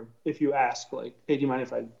where if you ask like, hey, do you mind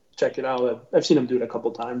if I check it out? I've seen them do it a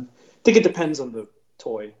couple times. I think it depends on the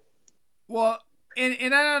toy. Well,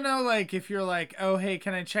 and I don't know, like, if you're like, oh, hey,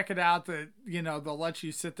 can I check it out? That, they'll let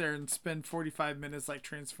you sit there and spend 45 minutes, like,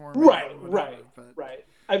 transforming. Right.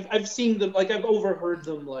 I've seen them, like, I've overheard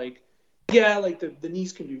them, like, yeah, like, the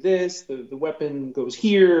knees can do this, the weapon goes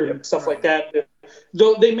here, and stuff like that.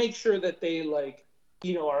 Though they make sure that they, like,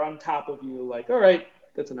 are on top of you, like, all right,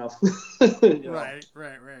 that's enough. Right.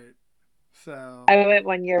 So I went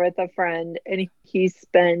one year with a friend and he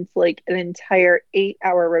spent like an entire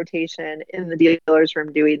 8-hour rotation in the dealer's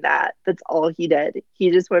room doing that. That's all he did. He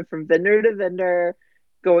just went from vendor to vendor,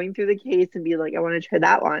 going through the case and be like, I want to try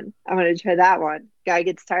that one. I want to try that one. Guy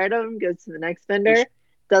gets tired of him, goes to the next vendor,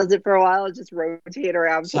 does it for a while, just rotate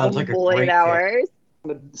around for the whole 8 hours.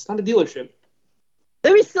 It's not a dealership.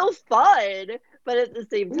 It was still fun, but at the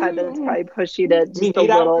same time, it's probably pushing it just a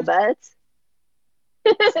little bit.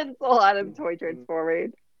 It's a lot of toy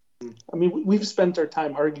transforming. I mean, we've spent our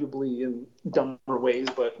time arguably in dumber ways,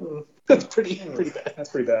 but that's pretty bad. That's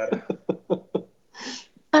pretty bad.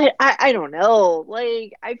 I don't know.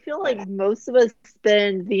 Like, I feel like most of us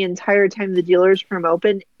spend the entire time the dealer's room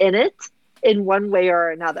open in it in one way or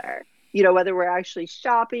another. Whether we're actually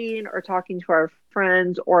shopping or talking to our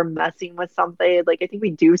friends or messing with something. Like, I think we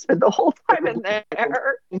do spend the whole time in there.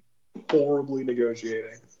 Horribly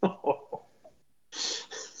negotiating.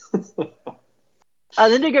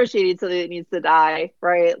 The negotiating something that needs to die,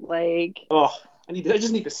 right? Like, I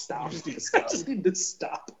just need to stop. I just need to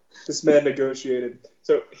stop. This man negotiated.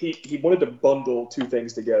 So he wanted to bundle two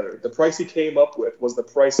things together. The price he came up with was the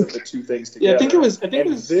price of the two things together. Yeah, I think it was.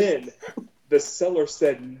 Then the seller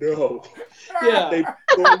said no. Yeah, they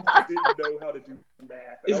both didn't know how to do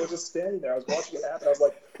math. And I was just standing there. I was watching it happen. I was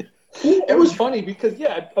like, it was funny because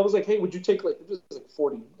I was like, hey, would you take like, it was like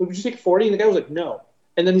 40? Would you take 40? And the guy was like, no.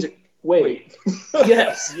 And then he's like, wait.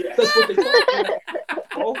 yes. That's what they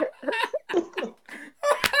told me.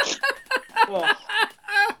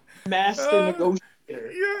 Master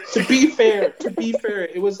negotiator. To be fair,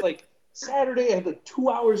 it was like Saturday. I had like 2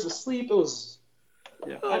 hours of sleep. It was,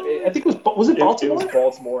 I think it was it Baltimore? It was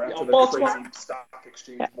Baltimore after the crazy stock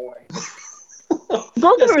exchange morning.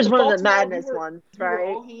 Baltimore was one of the madness ones, right? We were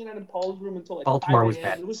all hanging out in Paul's room until like Baltimore 5 was a.m.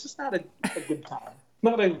 bad. It was just not a good time.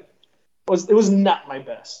 It was not my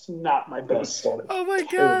best. Not my best. Oh my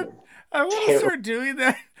god! I want to start doing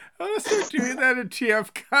that. I want to start doing that at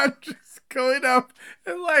TFCon. Just going up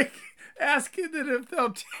and like asking that if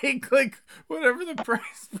they'll take like whatever the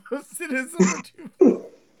price posted is on the two.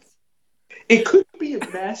 It could be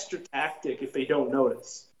a master tactic if they don't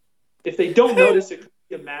notice. If they don't notice, it could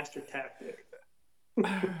be a master tactic.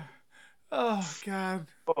 Oh god.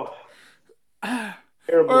 Oh.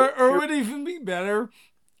 Terrible. Or would it even be better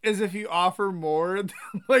is if you offer more than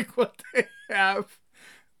like what they have.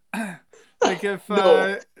 Like if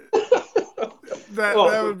that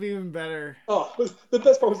would be even better. Oh, the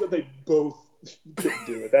best part was that they both couldn't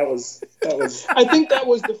do it. That was. I think that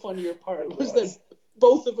was the funnier part. Was that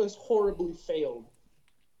both of us horribly failed,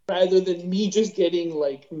 rather than me just getting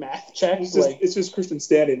like math checks. It's just Christian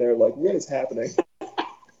standing there like, what is happening?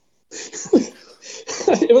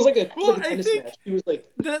 It was like a tennis match. He was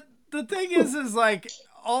like, the thing is like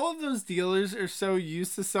all of those dealers are so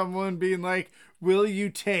used to someone being like, "Will you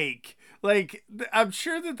take?" Like, I'm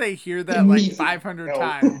sure that they hear that like 500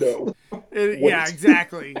 times. No. Yeah,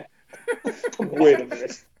 exactly. Wait a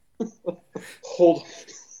minute. Hold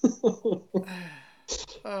on.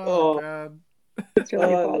 Oh god. It's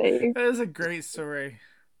really funny. That is a great story.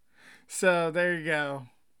 So there you go.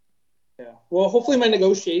 Yeah. Well, hopefully my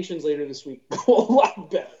negotiations later this week go a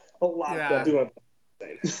lot better. A lot better.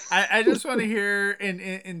 I just want to hear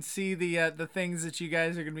and see the things that you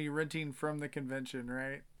guys are going to be renting from the convention,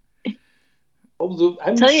 right? I'm sure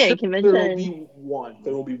there will be one.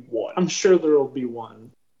 There will be one. I'm sure there will be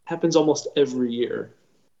one. Happens almost every year.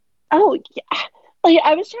 Oh yeah. Like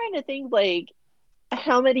I was trying to think, like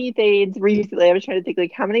how many things recently, I was trying to think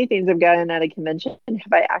like how many things I've gotten at a convention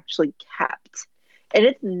have I actually kept? And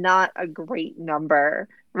it's not a great number,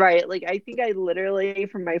 right? Like I think I literally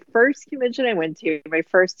from my first convention I went to, my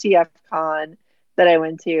first TF con that I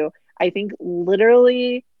went to, I think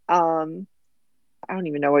literally I don't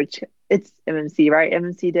even know which it's MMC, right?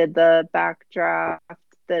 MMC did the backdraft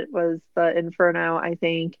that was the Inferno, I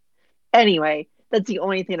think. Anyway, that's the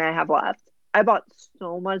only thing I have left. I bought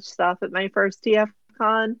so much stuff at my first TF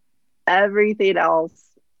con. Everything else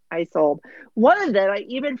I sold. One of them I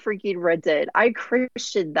even freaking rented. I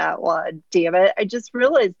Christianed that one. Damn it! I just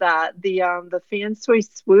realized that the Fans Toy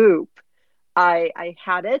Swoop. I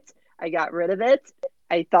had it. I got rid of it.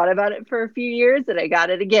 I thought about it for a few years and I got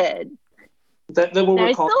it again. That what And we're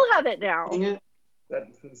I calling still have it now. it.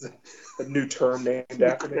 That's a new term named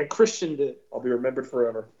after me. That Christian did. I'll be remembered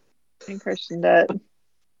forever. I Christianed it.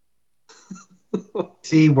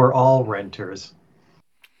 See, we're all renters.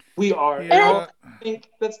 We are. Yeah. I think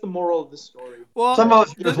that's the moral of the story. Well, Some of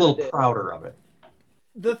us are the- just a little prouder of it.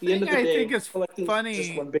 the At the end thing of the I day, think is collecting's funny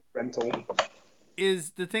Just one big rental.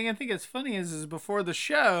 is before the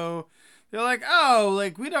show, they're like, oh,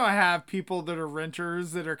 like we don't have people that are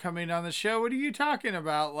renters that are coming on the show. What are you talking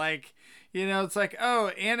about? Like, you know, it's like, oh,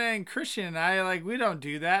 Anna and Christian and I, like, we don't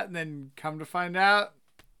do that. And then come to find out,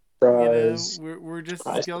 Surprise. you know, we're just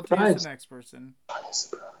Surprise, as guilty surprise. as the next person.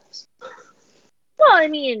 Surprise. Well, I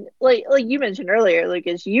mean, like you mentioned earlier,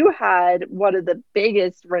 Lucas, you had one of the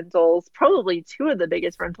biggest rentals, probably two of the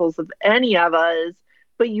biggest rentals of any of us,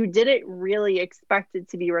 but you didn't really expect it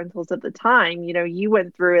to be rentals at the time. You know, you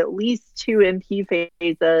went through at least two MP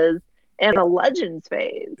phases and a Legends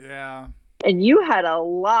phase. Yeah. And you had a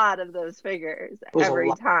lot of those figures was a every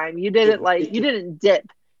lot. time. You didn't dip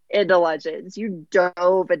into Legends. You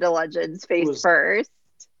dove into Legends face first.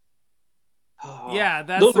 Yeah,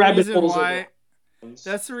 that's Those the rabbit reason holes why. are-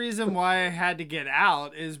 That's the reason why I had to get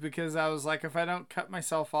out, is because I was like, if I don't cut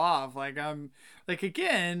myself off, like I'm like,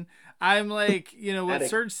 again, I'm like, you know, what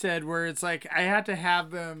Addict. Serge said, where it's like, I had to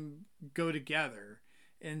have them go together.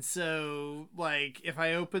 And so like, if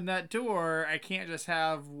I open that door, I can't just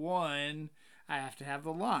have one, I have to have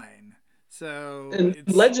the line. So And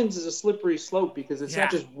it's, Legends is a slippery slope because it's Yeah.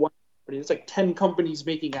 not just one company. It's like 10 companies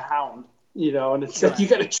making a hound, you know, and it's like Right. you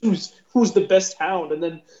got to choose who's the best hound. And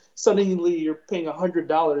then suddenly you're paying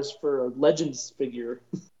 $100 for a Legends figure.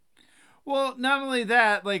 well, not only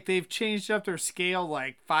that, like they've changed up their scale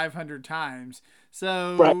like 500 times.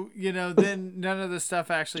 So, Right. you know, then none of the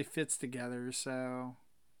stuff actually fits together. So,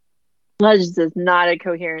 Legends is not a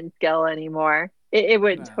coherent scale anymore. It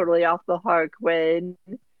went No. totally off the hook when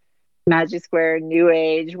Magic Square and New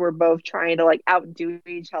Age were both trying to like outdo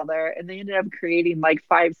each other, and they ended up creating like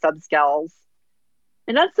 5 subscales.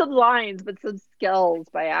 And not sublines, but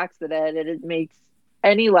subscales by accident, and it makes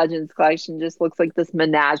any Legends collection just looks like this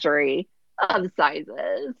menagerie of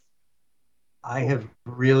sizes. I have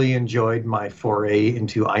really enjoyed my foray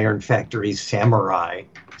into Iron Factory's Samurai,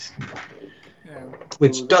 yeah.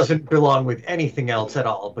 which doesn't belong with anything else at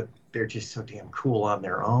all, but they're just so damn cool on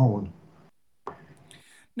their own.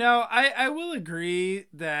 No, I will agree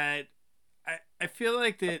that I feel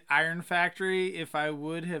like that Iron Factory, if I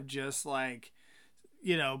would have just like,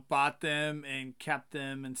 you know, bought them and kept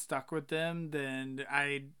them and stuck with them, then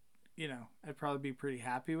I'd probably be pretty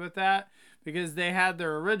happy with that, because they had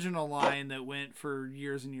their original line that went for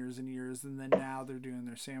years and years and years, and then now they're doing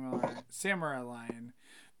their samurai line.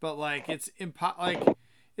 But like it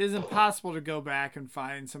is impossible to go back and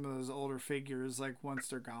find some of those older figures like once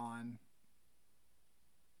they're gone.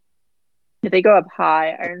 They go up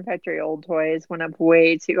high. Iron Factory old toys went up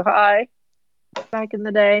way too high back in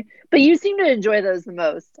the day. But you seem to enjoy those the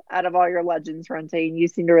most out of all your Legends renting. You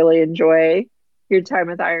seem to really enjoy your time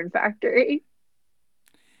with Iron Factory.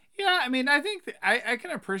 Yeah, I mean, I think I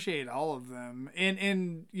can appreciate all of them,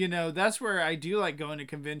 and you know, that's where I do like going to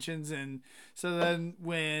conventions. And so then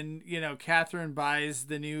when, you know, Catherine buys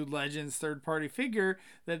the new Legends third-party figure,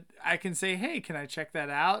 that I can say, hey, can I check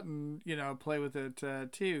that out, and you know, play with it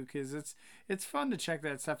too, because it's fun to check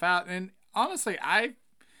that stuff out. And honestly,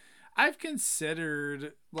 I've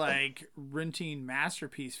considered like renting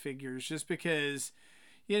Masterpiece figures, just because,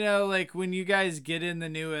 you know, like when you guys get in the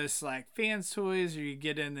newest like Fans Toys, or you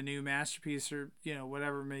get in the new Masterpiece, or, you know,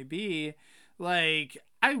 whatever it may be, like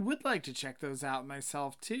I would like to check those out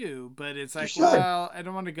myself too, but it's like, should. well, I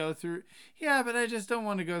don't want to go through. Yeah, but I just don't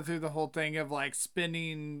want to go through the whole thing of like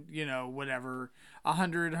spending, whatever,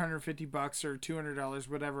 $150 or $200,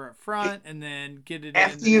 whatever, up front, and then get it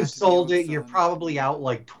After in. you've sold it, you're probably out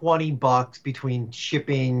like $20 between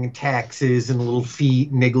shipping, taxes, and little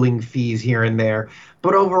niggling fees here and there.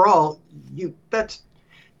 But overall, that's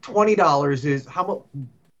 $20 is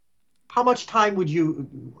how much time would you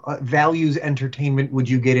values entertainment would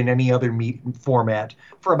you get in any other format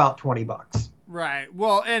for about $20? Right.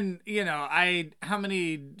 Well, and how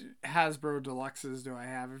many Hasbro Deluxes do I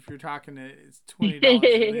have? If you're talking, it's $20 at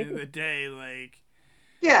the end of the day. Like,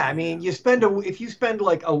 yeah, I mean, if you spend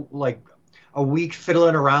like a week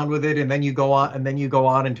fiddling around with it, and then you go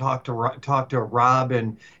on and talk to Rob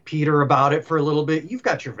and Peter about it for a little bit, you've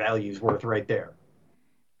got your values worth right there.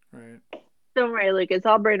 Right. Don't worry, Lucas.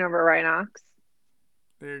 I'll bring over Rhinox.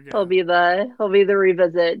 There you go. He'll be the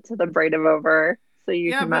revisit to the braid him over, so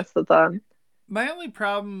you can mess with them. My only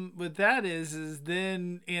problem with that is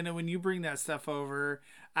then, Anna, when you bring that stuff over,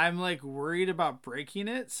 I'm like worried about breaking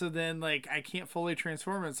it. So then, like, I can't fully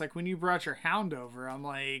transform it. It's like when you brought your Hound over, I'm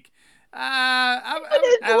like, I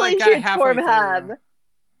like got halfway through.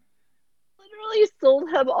 Literally sold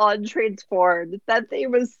him on Transformed. That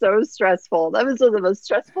thing was so stressful. That was one of the most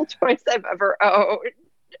stressful toys I've ever owned.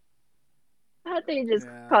 That thing just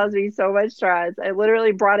caused me so much stress. I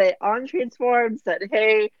literally brought it on Transformed, said,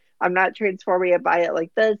 hey, I'm not transforming it, buy it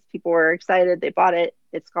like this. People were excited. They bought it.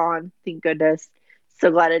 It's gone. Thank goodness.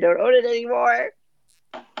 So glad I don't own it anymore.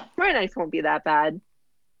 Rhinox won't be that bad.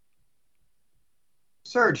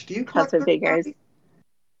 Serge, do you collect third party?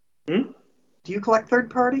 Do you collect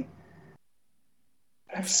third party?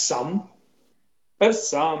 I have some.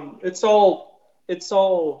 It's all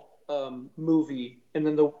movie, and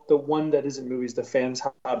then the one that isn't movies, the Fans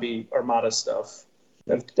Hobby Armada stuff.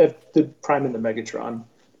 I've the Prime and the Megatron,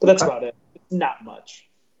 but that's about it. It's not much.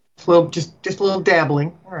 Just a little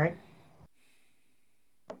dabbling. All right.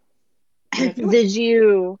 Did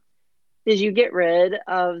you get rid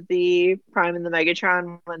of the Prime and the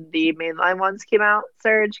Megatron when the mainline ones came out,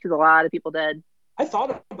 Serge? Because a lot of people did. I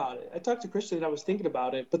thought about it. I talked to Christian and I was thinking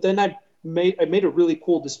about it, but then I made a really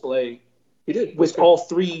cool display. He did with all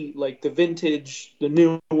three, like the vintage, the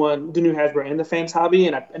new one, the new Hasbro, and the Fans Hobby,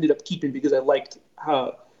 and I ended up keeping because I liked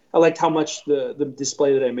how much the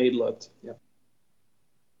display that I made looked. Yeah.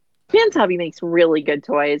 Fans Hobby makes really good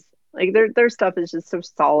toys. Like their stuff is just so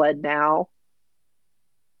solid now.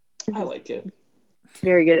 I like it.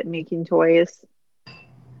 Very good at making toys.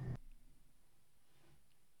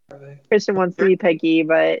 Christian wants to be picky,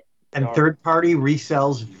 but third party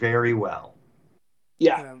resells very well.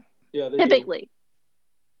 Yeah, typically.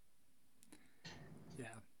 Yeah,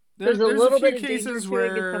 there's a little bit of cases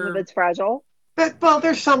where some of it's fragile. Well,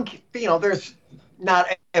 there's some, there's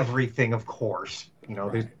not everything, of course.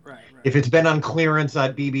 Right. If it's been on clearance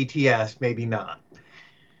at BBTS, maybe not.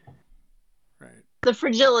 The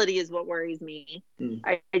fragility is what worries me.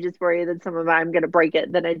 I just worry that some of it I'm going to break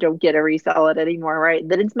it, then I don't get to resell it anymore, right?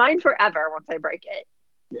 Then it's mine forever once I break it.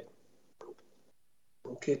 Yeah.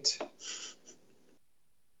 Broke it.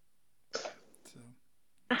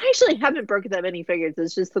 I actually haven't broken that many figures.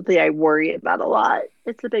 It's just something I worry about a lot.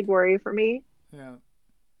 It's a big worry for me. Yeah.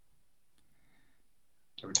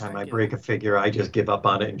 Every time I break a figure, I just give up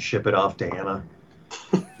on it and ship it off to Anna.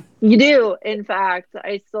 You do. In fact,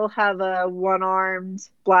 I still have a one-armed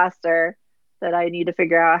blaster that I need to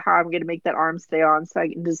figure out how I'm going to make that arm stay on so I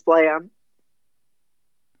can display them.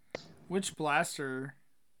 Which blaster?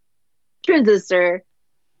 Transistor.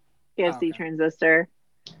 KFC Transistor.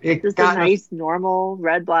 Just a nice, normal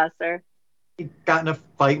red blaster. He got in a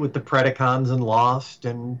fight with the Predacons and lost,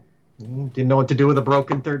 and didn't know what to do with a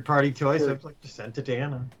broken third-party toy, so I was like, just sent it to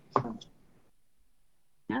Anna.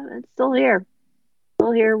 Yeah, it's still here.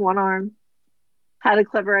 Still here, one arm. Had a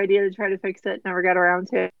clever idea to try to fix it, never got around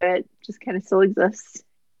to it. Just kind of still exists. It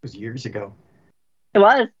was years ago. It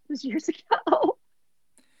was years ago.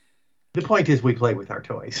 The point is we play with our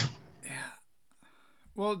toys. Yeah.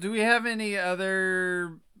 Well, do we have any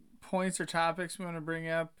other points or topics we want to bring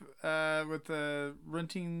up with the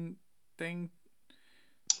renting thing?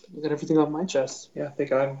 I got everything off my chest. Yeah, I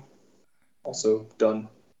think I'm also done.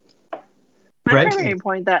 My primary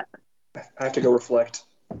point that I have to go reflect.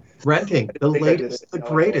 Renting, the latest, the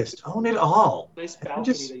greatest. Own it all. Nice and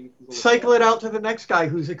just cycle it out to the next guy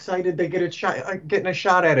who's excited they get getting a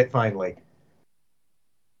shot at it finally.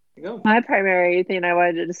 My primary thing I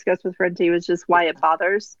wanted to discuss with renting was just why it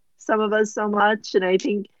bothers some of us so much, and I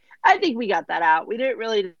think we got that out. We didn't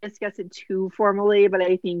really discuss it too formally, but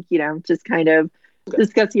I think just kind of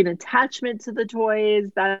discussing attachment to the toys.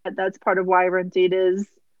 That's part of why renting is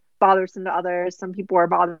bothersome to others. Some people are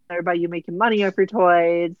bothered by you making money off your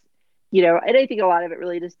toys, and I think a lot of it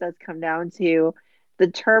really just does come down to the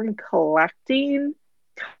term collecting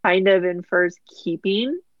kind of infers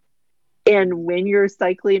keeping. And when you're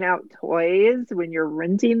cycling out toys, when you're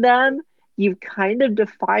renting them, you've kind of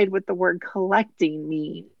defined what the word collecting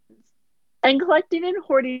means. And collecting and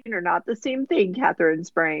hoarding are not the same thing, Catherine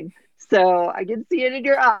Sprain. So I can see it in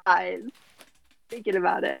your eyes thinking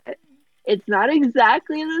about it. It's not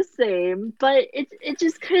exactly the same, but it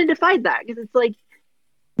just kind of defied that, because it's like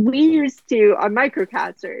we used to, on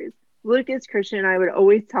microcasters, Lucas, Christian, and I would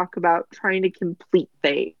always talk about trying to complete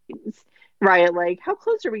things, right? Like, how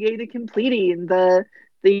close are we getting to completing the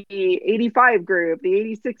 85 group, the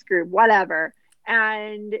 86 group, whatever.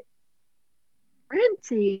 And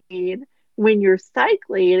renting, when you're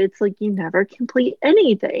cycling, it's like you never complete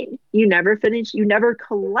anything. You never finish, you never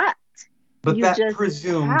collect. But you that just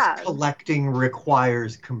presumes collecting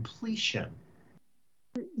requires completion.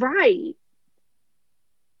 Right.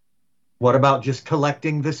 What about just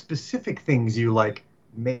collecting the specific things you like?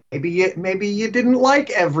 Maybe you didn't like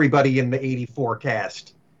everybody in the 84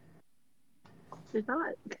 cast. Did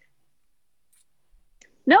not.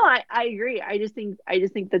 No, I agree. I just think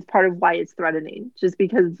that's part of why it's threatening. Just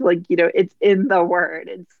because, like, it's in the word.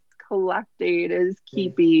 It's collecting, is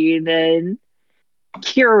keeping, and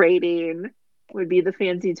curating would be the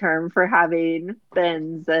fancy term for having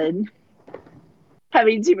bins and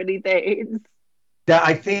having too many things. That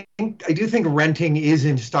I do think renting is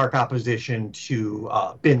in stark opposition to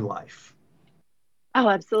bin life. Oh,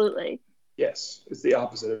 absolutely. Yes, it's the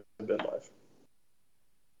opposite of bin life.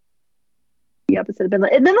 The opposite of bin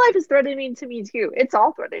life. And bin life is threatening to me too. It's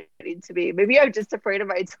all threatening to me. Maybe I'm just afraid of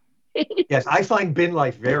my toys. Yes, I find bin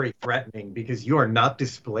life very threatening because you are not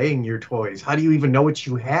displaying your toys. How do you even know what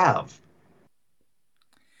you have?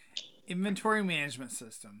 Inventory management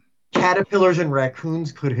system. Caterpillars and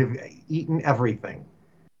raccoons could have eaten everything,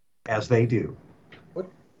 as they do. What?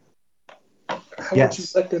 How would you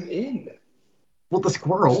let them in? Well, the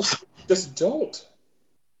squirrels. Just don't.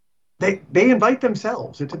 They invite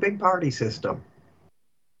themselves. It's a big party system.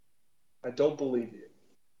 I don't believe you.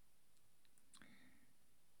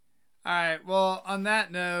 All right. Well, on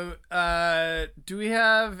that note, do we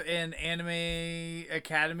have an anime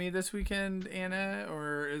academy this weekend, Anna,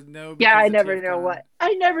 or is no? Yeah, I never know what.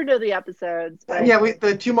 I never know the episodes. But yeah,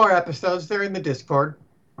 the 2 more episodes. They're in the Discord.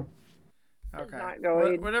 Okay. Not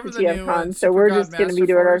going whatever to the TFCon, new one, so we're just going to be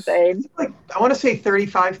doing our thing. Like, I want to say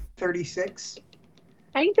 35, 36.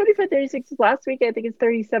 I think 35, 36 was last week. I think it's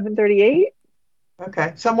 37, 38.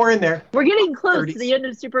 Okay, somewhere in there. We're getting close 30s. to the end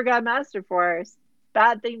of Super God Master Force.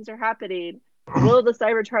 Bad things are happening. Will the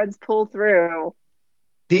Cybertrons pull through?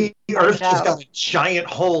 The Earth just got a giant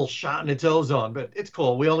hole shot in its ozone, but it's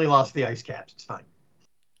cool. We only lost the ice caps. It's fine.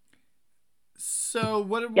 So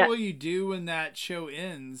what will you do when that show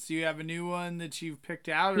ends? Do you have a new one that you've picked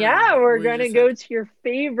out? Yeah, we're going to go to your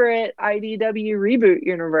favorite IDW reboot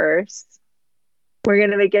universe. We're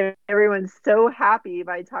going to make everyone so happy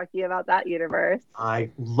by talking about that universe.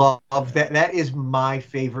 I love that. That is my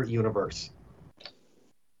favorite universe.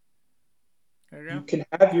 You can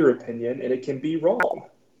have your opinion, and it can be wrong.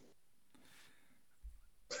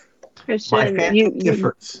 Christian,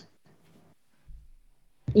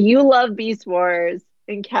 you love Beast Wars,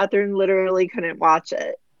 and Catherine literally couldn't watch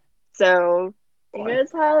it. So you guys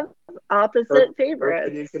have opposite favorites. Her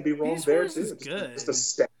opinion can be wrong. Beast there Wars too. is good. It's a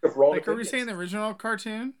stack of wrong. Like, are we saying the original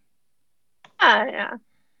cartoon? Yeah.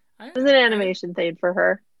 It was an animation thing for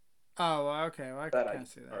her. Oh, okay. Well, I can kind of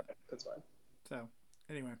see that. All right, that's fine. So,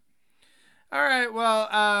 anyway. All right.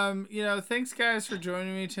 Well, thanks guys for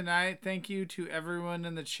joining me tonight. Thank you to everyone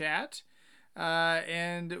in the chat.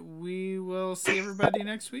 And we will see everybody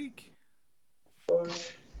next week.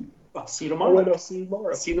 I'll see you tomorrow. I'll see you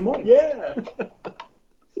tomorrow. See you in the morning. Yeah.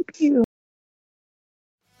 Thank you.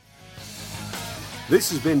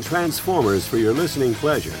 This has been Transformers for your listening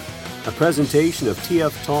pleasure, a presentation of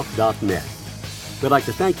tftalk.net. We'd like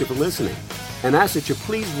to thank you for listening and ask that you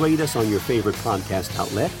please rate us on your favorite podcast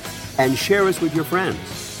outlet and share us with your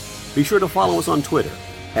friends. Be sure to follow us on Twitter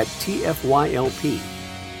at TFYLP.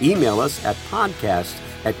 Email us at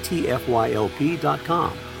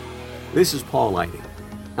podcast@tfylp.com. This is Paul Lighting,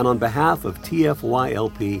 and on behalf of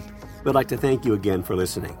TFYLP, we'd like to thank you again for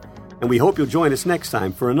listening. And we hope you'll join us next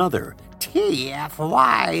time for another TFYLP.